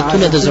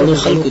عادتونه د زړو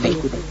خلقو دي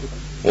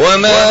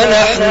وما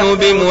نحن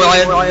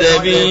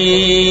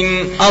بمعذبين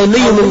او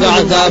نه یو موږ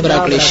عذاب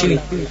راکړی شوی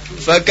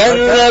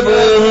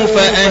فكذبوه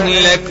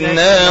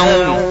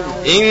فأهلكناهم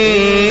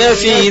إن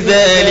في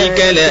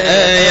ذلك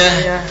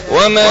لآية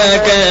وما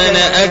كان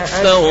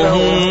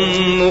أكثرهم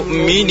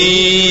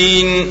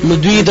مؤمنين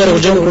ندوی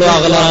دروغجن کړو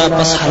هغه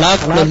پس هلاک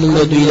کړل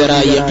موږ دوی لرا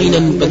یقینا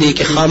پدې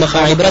کې خامخا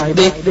عبرت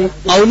ده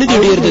او نه دي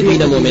ډیر د دوی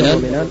نه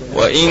مؤمنان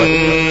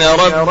وإن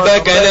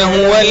ربك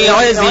لهو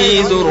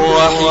العزيز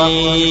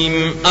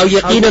الرحيم او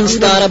یقینا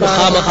ستاره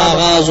خامخا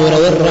غاز ور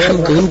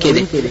رحم کوونکی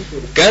دی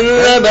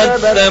كذبت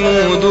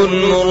ثمود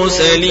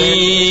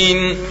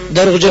المرسلين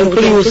دروغجن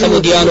کړو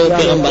ثمودیانو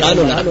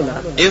پیغمبرانو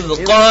لرا إذ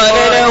قال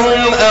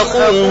لهم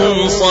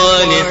أخوهم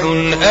صالح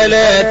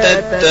ألا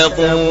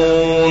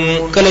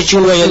تتقون کله چې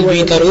ویل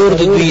دوی ترور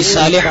د دوی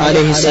صالح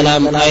علیه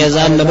السلام آیا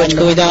ځان نه بچ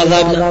کوي د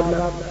عذاب نه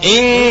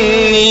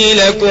إني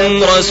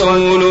لكم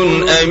رسول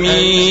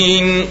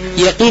أمين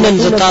یقینا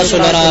زتاسو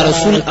لرا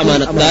رسول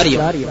امانتدار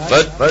یم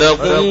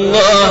فاتقوا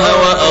الله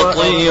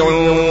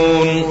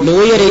وأطيعون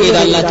نو یریږئ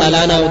د الله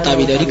تعالی نه او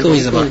تابعداري کوئ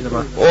زما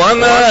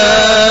وما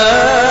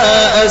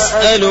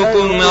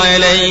أسألكم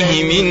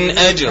عليه من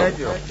أجر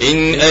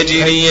إن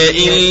أجري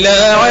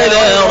إلا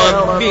على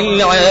رب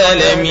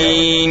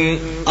العالمين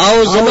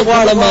او زما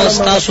غواړم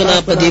استاسو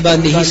نه په دې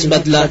باندې هیڅ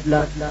بدله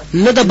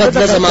نه د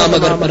بدله زما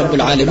مگر پر رب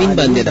العالمین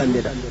باندې ده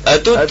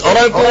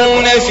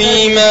أتتركون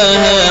فيما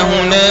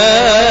هاهنا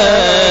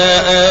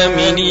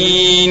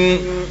آمنين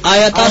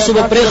آیا تاسو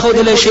به پرې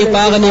خودل شي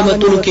پاغه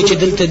نعمتونو کې چې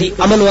دلته دي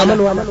امن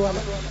والا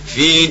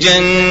في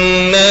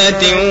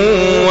جنات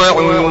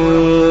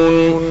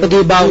وعيون په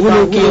دې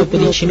باغونو کې او په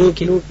دې چینو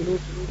کې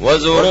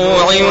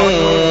وزروع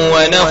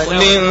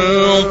ونخل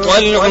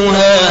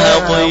طلعها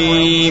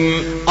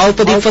هضيم او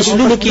په دې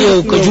فصلونو کې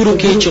او کجورو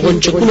کې چې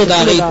غنچکونه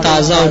داغي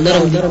تازه او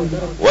نرم دي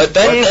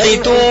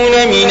وتنحتون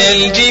من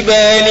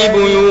الجبال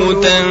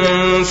بيوتا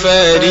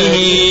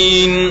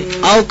فارهين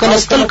او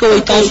کنستل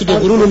کوي تاسو د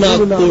غرونو نه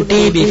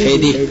کوټې بے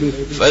فائدې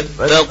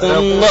فاتقوا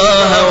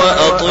الله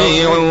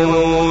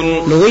وأطيعون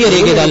نو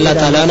یریږئ د الله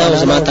تعالی نه او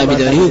زما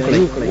تابعداري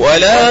وکړئ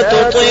ولا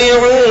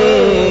تطيعوا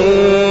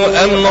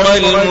أمر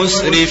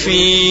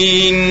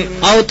المسرفين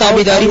او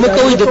تابعداري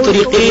مکوئ د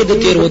طریقې د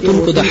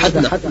تیروتونکو د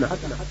حدنا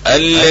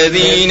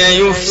الذين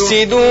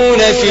يفسدون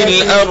في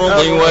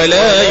الأرض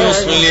ولا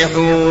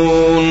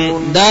يصلحون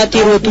دا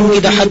تیروتونکو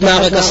د حدنا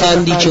هغه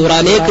کسان دي چې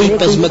ورانه کوي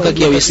پزمکه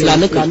کې او اصلاح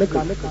نه کوي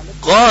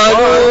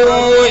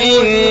قالوا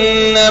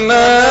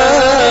إنما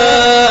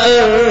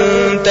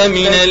أنت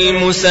من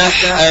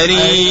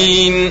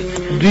المسحرين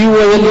دوی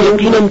ویل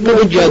یقینا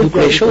ته جادو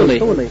کړی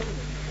شوی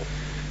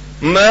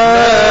ما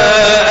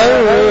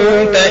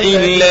أنت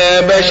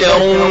إلا بشر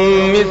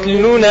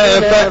مثلنا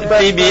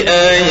فأت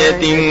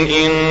بآية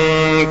إن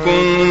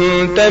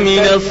كنت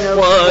من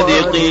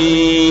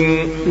الصادقين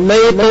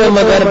نیت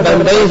مگر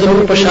بندای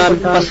زمون پشان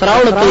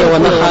پسراوړته یو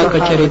نه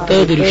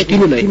کچریته د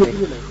رښتینو نه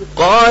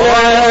قال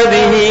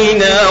هذه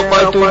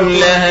ناقة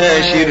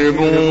لها شرب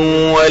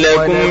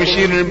ولكم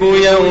شرب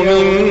يوم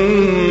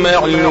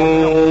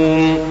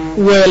معلوم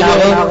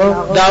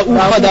ویلاغه دا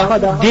اوخه دا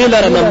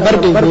دیلره نمبر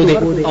دو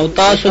بوده او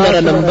تاسو لره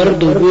نمبر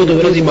دو بوده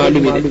ورځي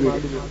معلومه ده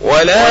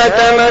ولا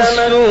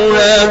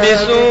تمسوها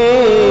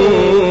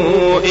بسوء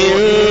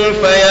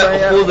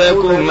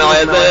فيأخذكم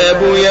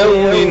عذاب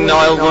يوم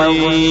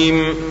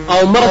عظيم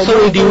او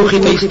مرسو دیوخی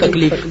ته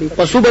استکلیف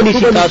پسوبنی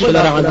سی تاسو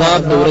لره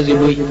عذاب د ورځي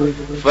لوی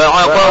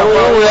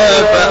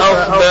فعقروها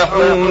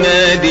فأصبحوا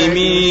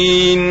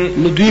نادمين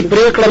ندوی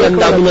پریکړه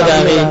اندامونه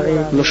داغه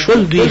نو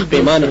شول دوی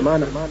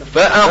پیمانه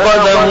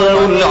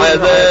فأخذهم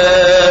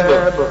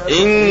العذاب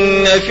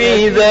إن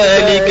في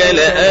ذلك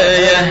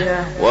لآية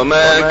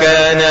وما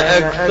كان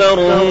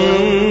أكثرهم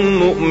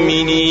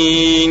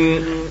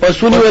مؤمنين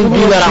پسونی ول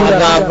دوی لره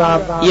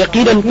عذاب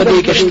یقینا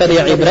پدې کې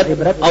شته عبرت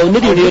او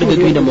ندی ډیر د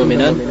دوی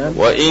مؤمنان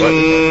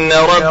وإن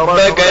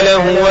ربك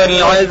لهو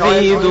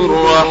العزيز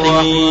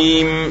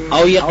الرحيم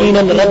او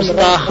یقینا رب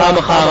ستا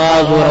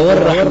خامخا زور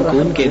رحم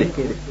کون کې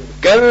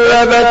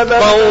كذبت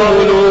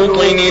قوم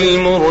لوط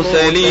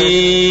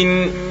المرسلين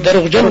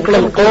دروغجن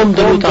کړل قوم د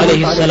لوط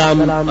عليه السلام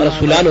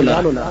رسولان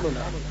الله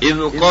إذ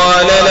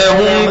قال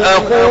لهم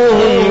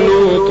أخوهم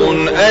لوط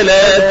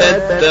ألا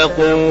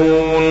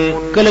تتقون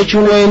کله چې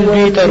ویل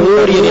دوی ته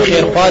رور یې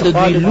خیر خوا د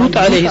دوی لوط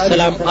عليه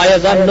السلام آیا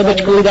ځان نه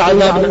بچ کوي د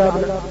عذاب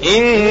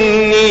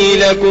إني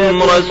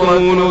لكم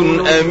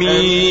رسول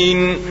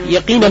أمين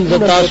یقینا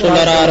تاسو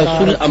لرا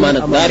رسول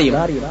امانتدار یم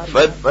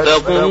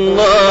فاتقوا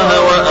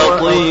الله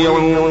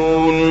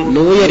وأطيعون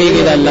نو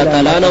یریږي د الله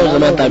تعالی نه او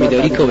زما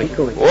تابعداري کوي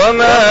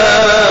وما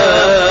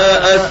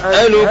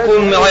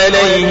أسألكم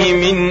عليه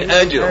من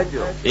أجر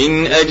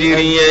إن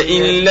أجري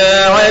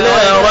إلا على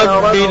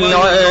رب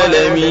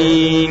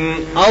العالمين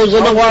او زه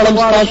نه غواړم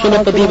تاسو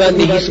نه په دې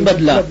باندې هیڅ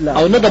بدلا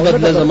او نه د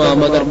بدله زما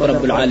مگر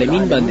رب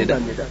العالمین باندې ده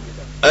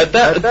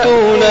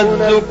أتأتون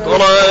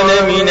الذكران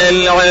من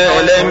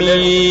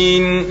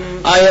العالمين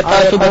آیا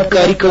تاسو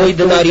بدکاری کوئ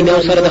د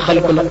نارینه سره د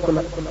خلقونه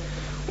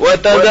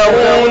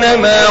وتذرون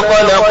ما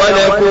خلق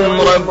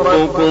لكم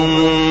ربكم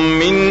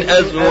من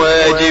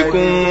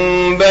أزواجكم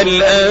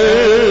بل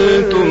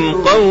أنتم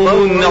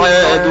قوم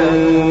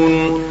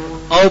عادون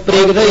او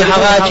پرېږدئ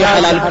هغه چې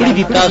حلال کړی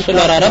دي تاسو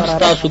لره رب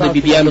تاسو د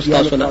بیبیانو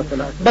تاسو نه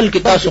بلکې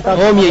تاسو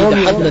قوم یې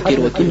د حد نه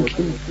تېروتونکي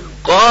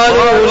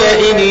قالوا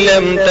لئن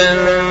لم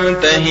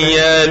تنته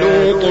يا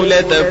لوط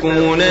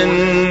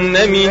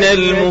لتكونن من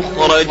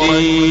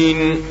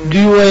المخرجين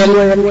دوی ویل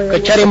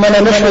کچره منه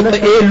نشو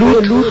ته ای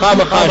لوط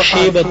خامخا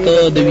شیبت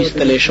د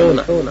وستلې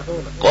شونه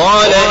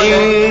قال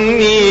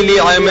إني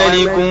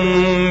لعملكم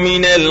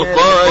من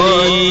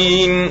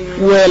القالين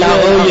ویل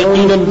هغه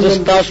یقینا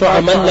زستاسو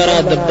عمل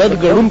لرا د بد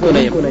ګړونکو نه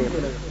یم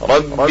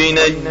رب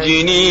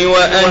نجني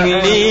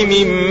وأهلي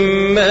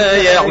مما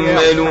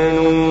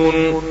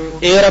يعملون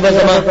اے رب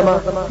زما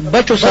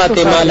بچو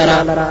ساته مالرا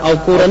او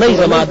کورنۍ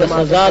زما د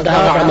سزا د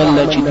هغه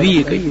عمل چې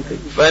دوی کوي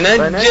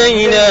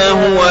فنجيناه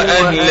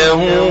واهله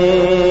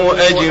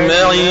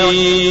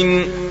اجمعين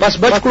پس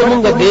بچ کړو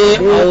موږ دې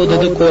او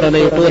د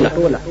کورنۍ ټوله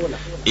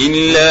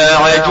الا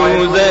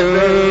عجوزا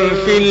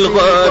في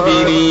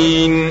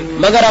الغابرين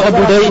مگر هغه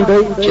بډای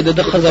چې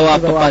د خزوا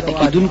په پاتې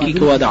کېدونکي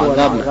کوه د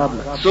عذاب نه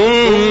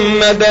ثم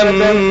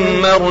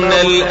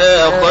دمرنا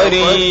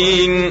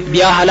الاخرين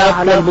بیا هلاک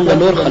کړل موږ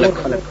نور خلق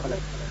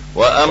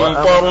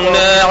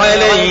وأمطرنا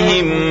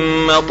عليهم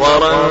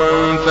مطرا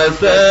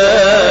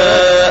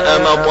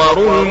فساء مطر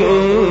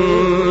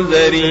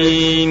المنذرين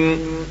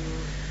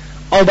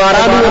او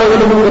باران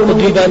ورولو موږ په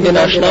دوی باندې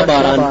ناشنا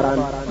باران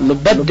نو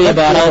بد دی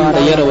باران د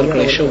ير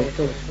ورکړې شو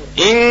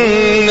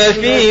إن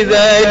في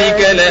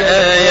ذلك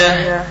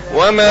لآية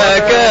وما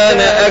كان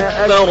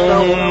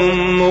أكثرهم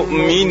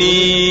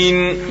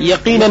مؤمنين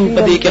يقينا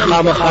پدې کې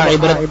خامخا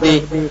عبرت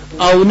دی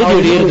او نه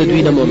ډېر د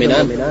دوی نه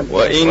مؤمنان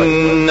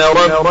وإن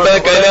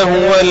ربك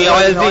لهو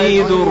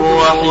العزيز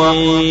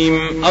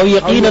الرحيم او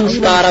يقينا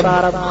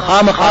ستارب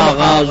خامخا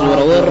غاز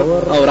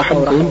ورور او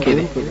رحم کوونکی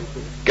دی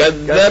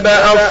كذب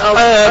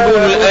أصحاب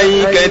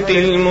الأيكة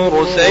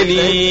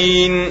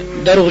المرسلين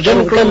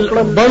دروغجن کړل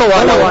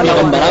بڼواله او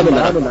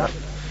پیغمبرانو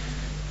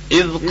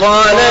إذ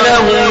قال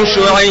لهم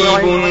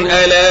شعيب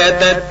ألا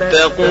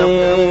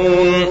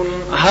تتقون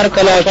هر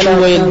کله چې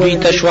ویل دوی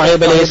ته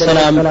شعیب علیه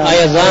السلام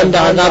آیا ځان د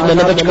عذاب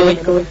نه بچ کوئ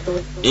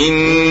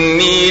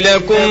إني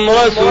لكم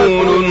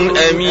رسول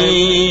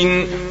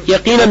أمين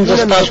یقینا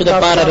زستاسو د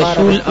پاره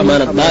رسول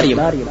امانتدار یم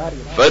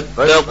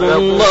فاتقوا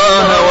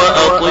الله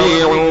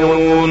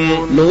وأطيعون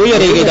نو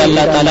یریږئ د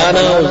الله تعالی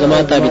نه او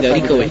زما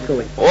تابعداري کوئ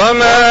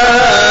وما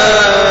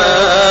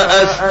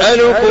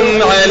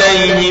أسألكم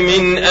عليه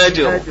من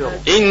أجر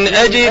إن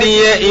أجري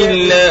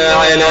إلا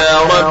على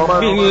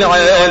رب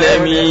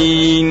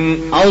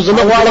العالمين او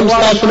زما غواړم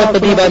ستاسو نه په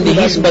دې باندې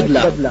هیڅ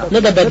بدله نه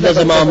د بدله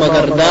زما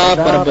مگر دا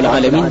پر رب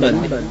العالمین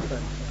باندې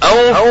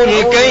أوفوا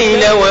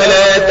الكيل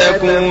ولا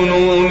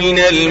تكونوا من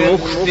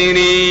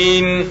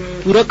المخسرين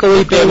پورا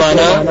کوي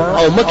پیمانه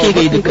او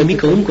مکیږي د کمی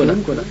کوونکو نه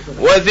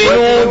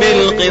وزنوا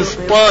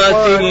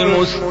بالقسطاس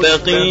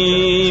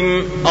المستقيم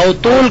او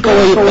طول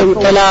کوي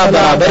په تلا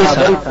برابر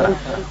سره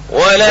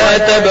ولا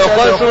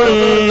تبخسوا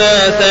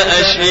الناس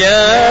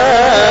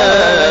أشياءهم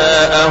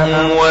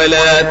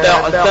ولا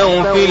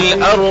تعثوا في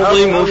الأرض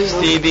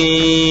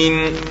مفسدين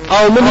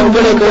او من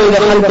بل کوي د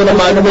خلکو نه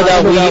معلومه دا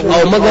وي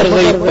او مگر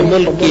زي په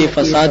ملک کې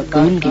فساد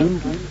کوونکی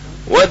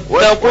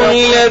واتقوا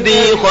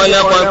الذي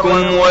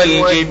خلقكم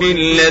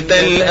والجبلة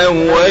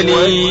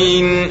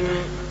الأولين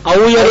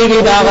او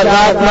یریږي دا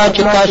غذات ما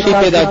چې تاسو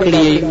پیدا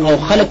کړی او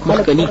خلق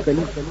مخکنی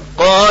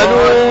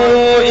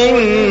قالوا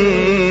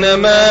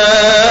إنما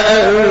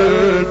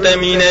أنت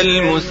من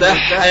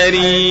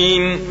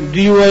المسحرين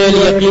دوی ویل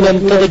یقینا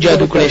ته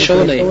جادو کړی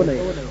شو نه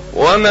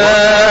وما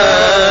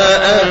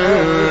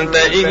أنت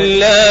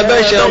إلا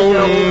بشر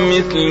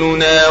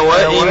مثلنا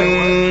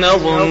وإن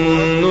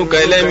نظنك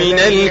لمن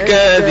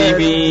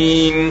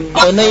الكاذبين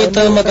او نه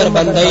ته مگر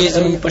بندای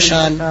زمون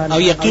پشان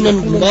او یقینا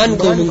ګمان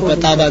کوم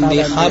پتا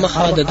باندې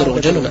خامخا د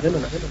دروغجنو نه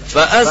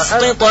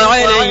فأسقط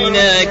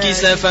علينا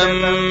كسفا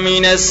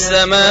من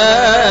السماء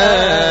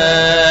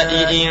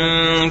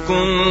إن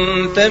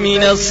كنت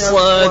من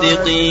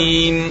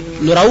الصادقين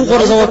نراو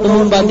غرزو په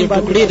مون باندې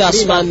ټوکړي د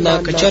اسمان نه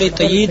کچري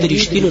ته یې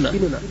درشتینو نه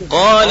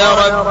قال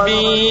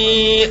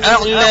ربي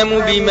أعلم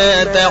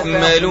بما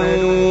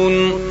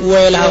تعملون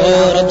ویل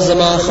هغه رب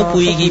زما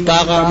خپويږي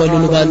باغ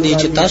عملونو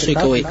باندې چې تاسو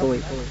کوي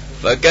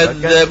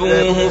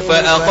فكذبوه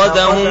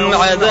فأخذهم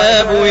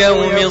عذاب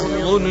يوم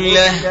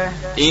الظلة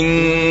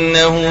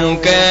إنه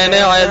كان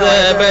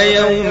عذاب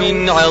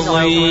يوم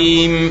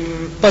عظيم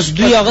پس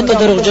دوی هغه ته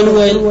دروغجن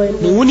ویل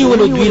نو ونی ول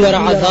دوی لره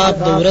عذاب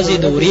د ورځې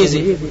د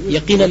ورځې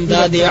یقینا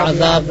دا د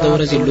عذاب د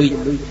ورځې لوی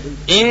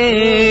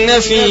إن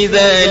في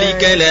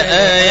ذلك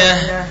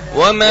لآية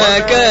وما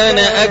كان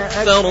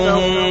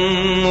أكثرهم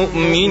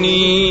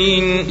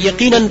مؤمنين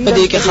یقینا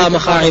پدې کې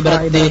خامخا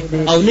عبرت ده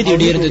او نه دي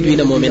ډېر د دوی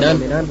نه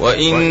مؤمنان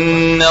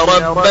وإن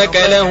ربك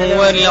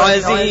لهو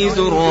العزيز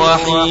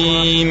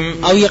الرحيم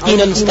او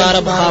یقینا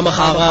ستارب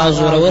خامخا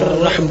غازور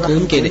ور رحم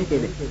کوونکی ده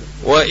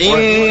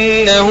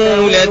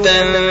وإنه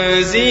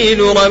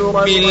لتنزيل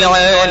رب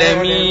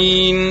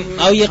العالمين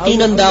او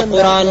یقینا دا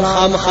قرآن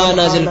خامخا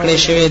نازل کړی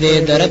شوی دی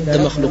د رب د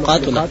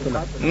مخلوقاتنا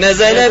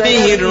نزل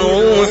به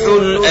الروح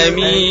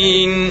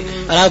الأمين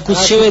را کوز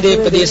شوی دی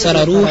په دې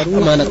سره روح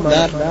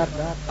امانتدار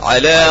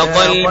على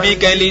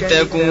قلبك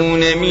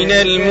لتكون من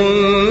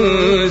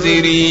المنذرين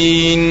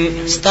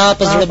ستا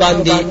په زړه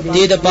باندې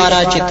دې د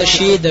پاره چې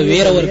تشي د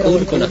ویر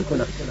ورکوونکو نه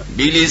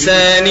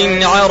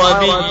بلسان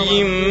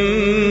عربي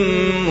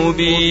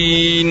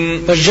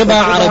مبين فجبا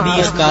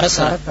عربي اخکار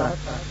سره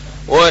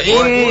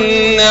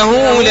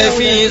وإنه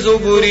لفي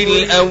زبر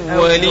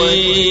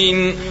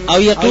الأولين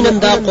او یقینا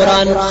دا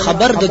قرآن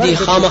خبر د دې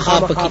خامخا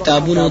په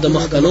کتابونو د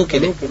مخکنو کې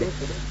دی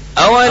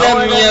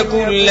أولم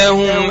يكن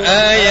لهم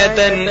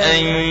آية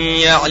أن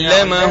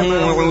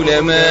يعلمه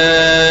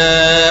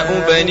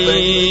علماء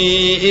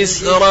بني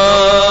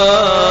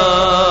إسرائيل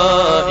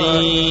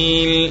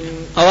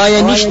او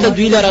آیا نشته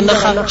دوی لره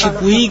نخه چې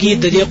پویږي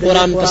د دې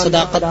قرآن په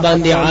صداقت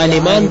باندې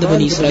عالمان د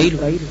بني اسرائیل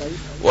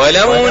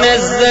ولو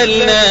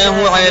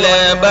نزلناه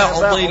على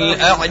بعض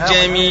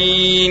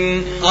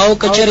الأعجمين او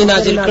کچری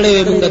نازل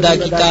کړي موږ دا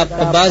کتاب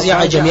په بعضی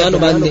عجمیانو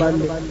باندې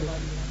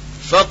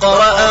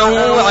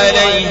فقرأه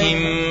عليهم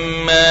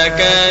ما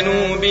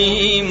كانوا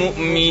به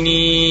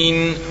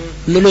مؤمنين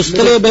نو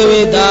لستلې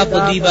به دا په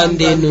دوی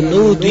باندې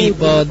نو دوی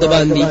په د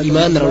باندې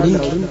ایمان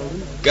راوړونکي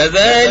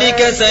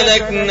كذلك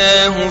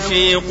سلكناه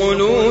في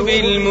قلوب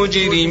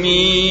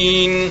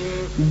المجرمين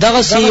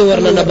دغسی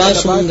ورنه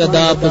باسو مونږ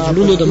دا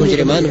پزلونو د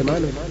مجرمانو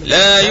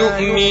لا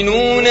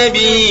يؤمنون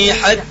به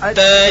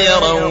حتى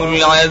يروا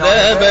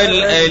العذاب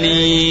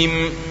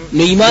الأليم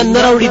نو ایمان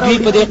نراوړي دوی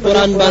په دې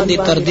قران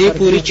باندې تر دې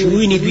پوري چې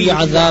ویني دوی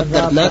عذاب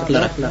دردناک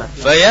لره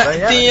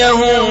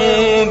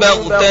فيأتيهم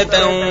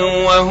بغتة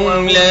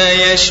وهم لا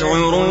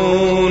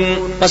يشعرون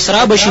پس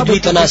را بشي دوی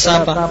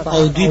تناصافه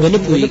او دوی بنه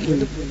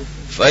پويږي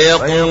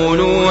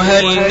فيقولوا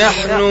هل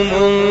نحن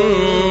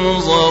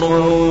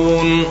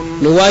منظرون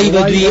نوای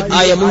بدوی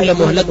آیا موږ له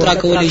مهلت را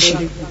کولې شي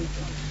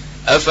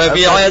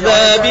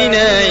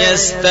افبعذابنا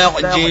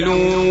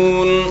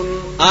يستعجلون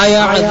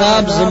آیا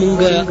عذاب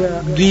زمونږ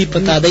دوی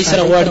پتا دای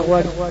سره غواړي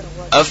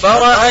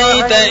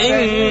افرأيت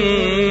ان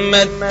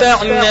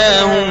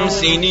متعناهم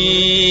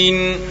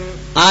سنين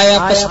آیا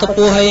پس ته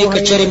پوهه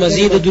کچره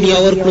مزید دنیا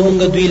ورکړو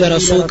موږ دوی لره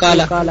سو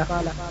کاله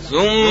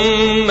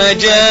ثم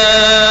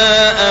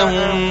جاءهم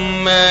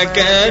ما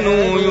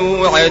كانوا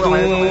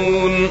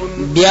يوعدون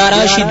بیا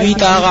راشي دوی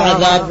ته هغه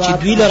عذاب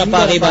چې دوی لره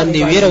پاغي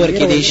باندې ویره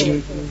ورکې دی شي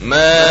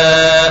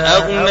ما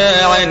أغنى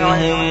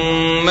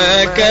عنهم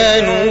ما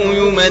كانوا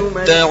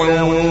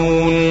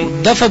يمتعون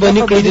دفع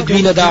بنکړي د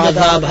دوی نه دا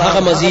عذاب هغه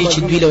مزي چې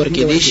دوی لره ورکې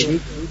دی شي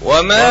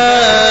وما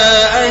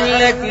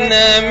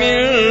أهلكنا من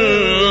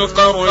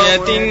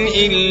قرية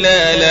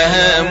إلا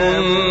لها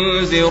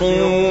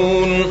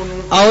منذرون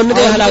او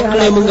نه هلاک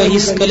کړي موږ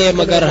هیڅ کله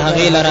مگر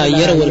هغه لرا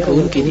ير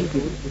ورکوونکې دي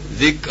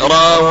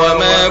ذکرا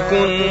وما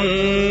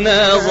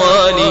كنا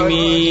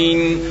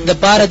ظالمين د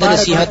پاره د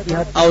نصیحت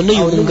او نه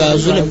یو موږ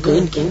ظلم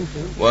کوونکې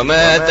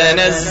وما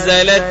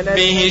تنزلت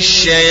به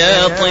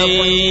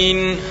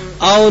الشياطين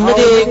او نه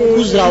دې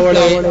کوز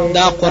راوړې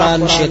دا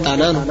قران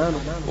شیطانانو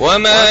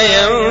وما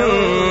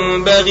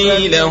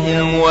ينبغي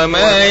لهم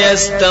وما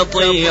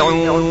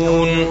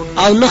يستطيعون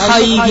او نه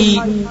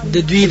خایږي د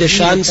دوی د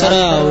شان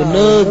سره او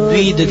نه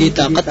دوی د دې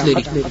طاقت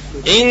لري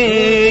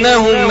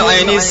انهم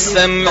عن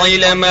السمع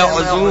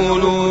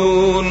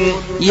لمعزولون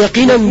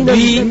یقینا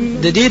دوی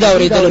د دې دا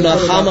اورېدل نه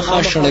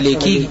خامخا شړل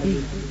کېږي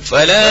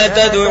فلا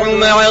تدع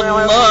مع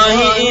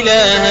الله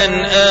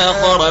إلها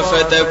آخر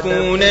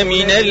فتكون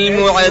من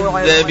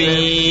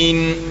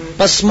المعذبين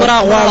پس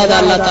مرا غواړه د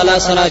الله تعالی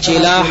سره چې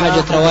لا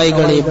حاجت روای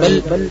غړي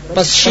بل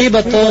پس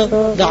شیبت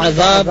د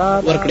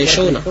عذاب ورکړې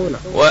شونه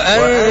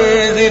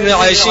وانذر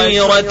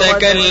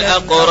عشيرتك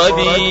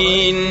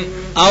الأقربين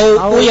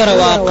او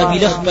يروا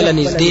قبيله خپل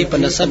نږدې په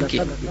نسب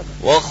کې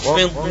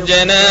واخفض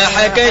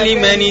جناحك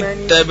لمن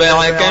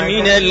اتبعك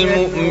من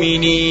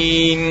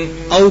المؤمنين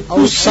او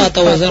کوسات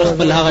وزر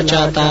خپل هغه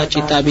چاته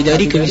چې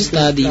تابعداري کوي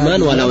ستاسو د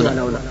ایمان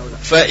والاونه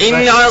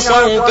فإن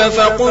عصوك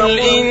فقل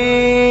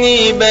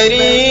إني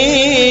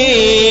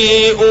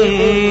بريء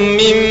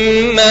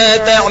مما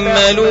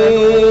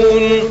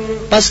تعملون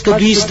پس که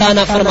دوی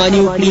ستانه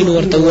فرمانی وکړي نو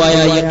ورته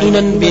وایا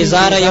یقینا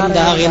بیزار یم د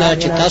هغه نه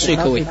چې تاسو یې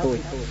کوئ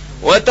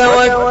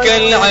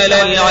وتوكل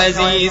على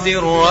العزيز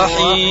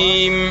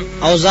الرحيم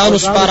او ځان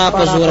سپارا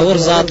په زورور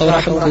ذات او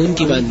رحم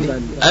کوونکی باندې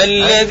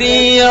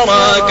الذي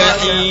يراك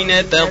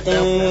حين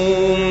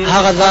تقوم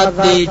هغه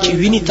ذات دی چې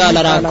ویني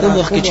تعالی را کوم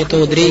وخت چې ته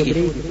ودرېږي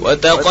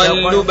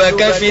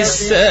وتقلبك في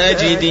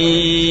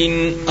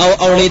الساجدين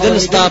او اوریدل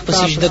ستا په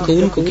سجده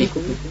کوونکو کې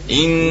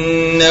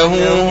انه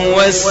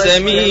هو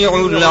السميع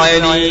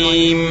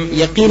العليم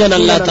یقینا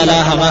الله تعالی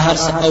هغه هر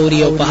څه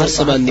اوري او په هر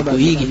څه باندې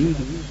پوهیږي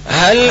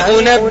هل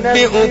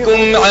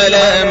أنبئكم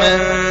على من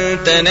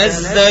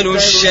تنزل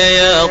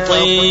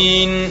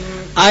الشياطين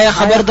آیا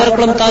خبر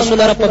درکړم تاسو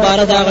لره په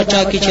بار دا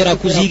غچا کې چې را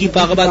کوزيږي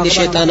په باندې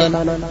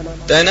شیطانان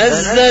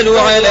تنزل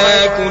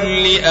على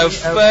كل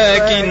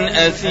أفاك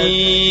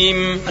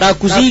أثيم را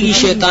کوزيږي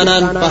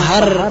شیطانان په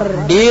هر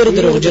ډیر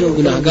دروغجن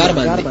ګناهګار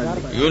باندې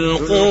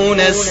يلقون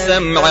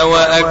السمع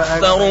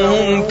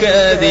وأكثرهم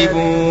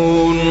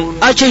كاذبون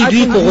اچي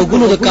دوی په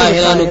غوګونو د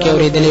کاهنانو کې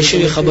اورېدلې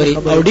شوی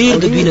خبرې او ډیر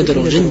د دوی نه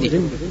دروغجن دي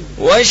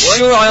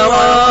والشعراء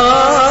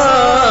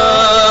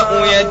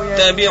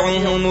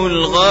يتبعهم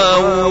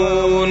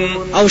الغاوون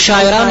او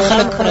شاعران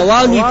خلق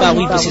رواني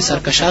پاغوي پسې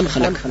سرکشان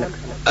خلق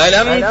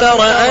ألم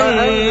تر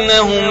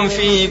أنهم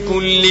في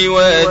كل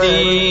واد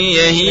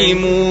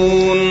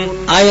يهيمون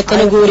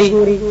آیتن ګوري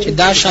چې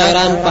دا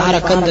شاعران په هر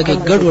کند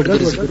کې ګډوډ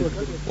ګرځي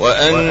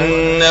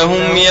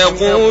وأنهم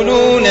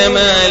يقولون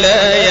ما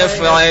لا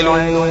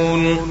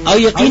يفعلون او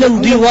یقینا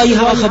دوی وایي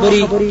هغه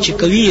خبرې چې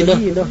کوي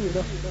نه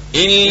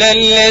إلا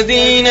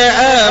الذين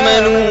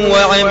آمنوا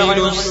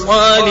وعملوا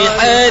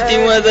الصالحات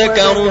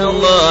وذكروا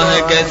الله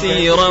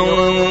كثيرا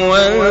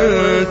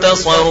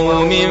وانتصروا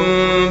من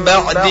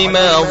بعد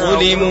ما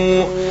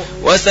ظلموا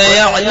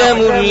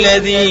وسيعلم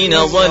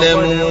الذين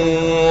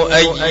ظلموا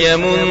أي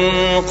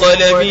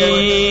منقلب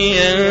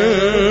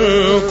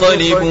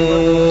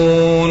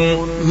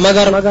ينقلبون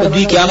مگر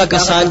دوی کې هغه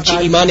کسان چې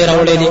ایمان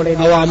راوړل دي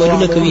او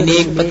عملونه کوي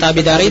نیک په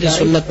تابعداري د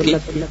سنت کې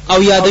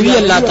او یادوي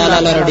الله تعالی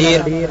لره ډیر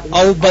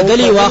او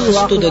بدلی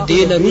واخستو د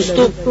دین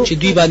رستو چې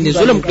دوی باندې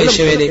ظلم کړی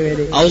شوی دی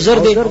او زر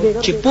دي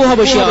چې په هغه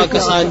بشي هغه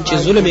کسان چې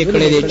ظلم یې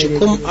کړی دی چې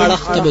کوم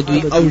اړخ ته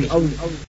دوی اوړي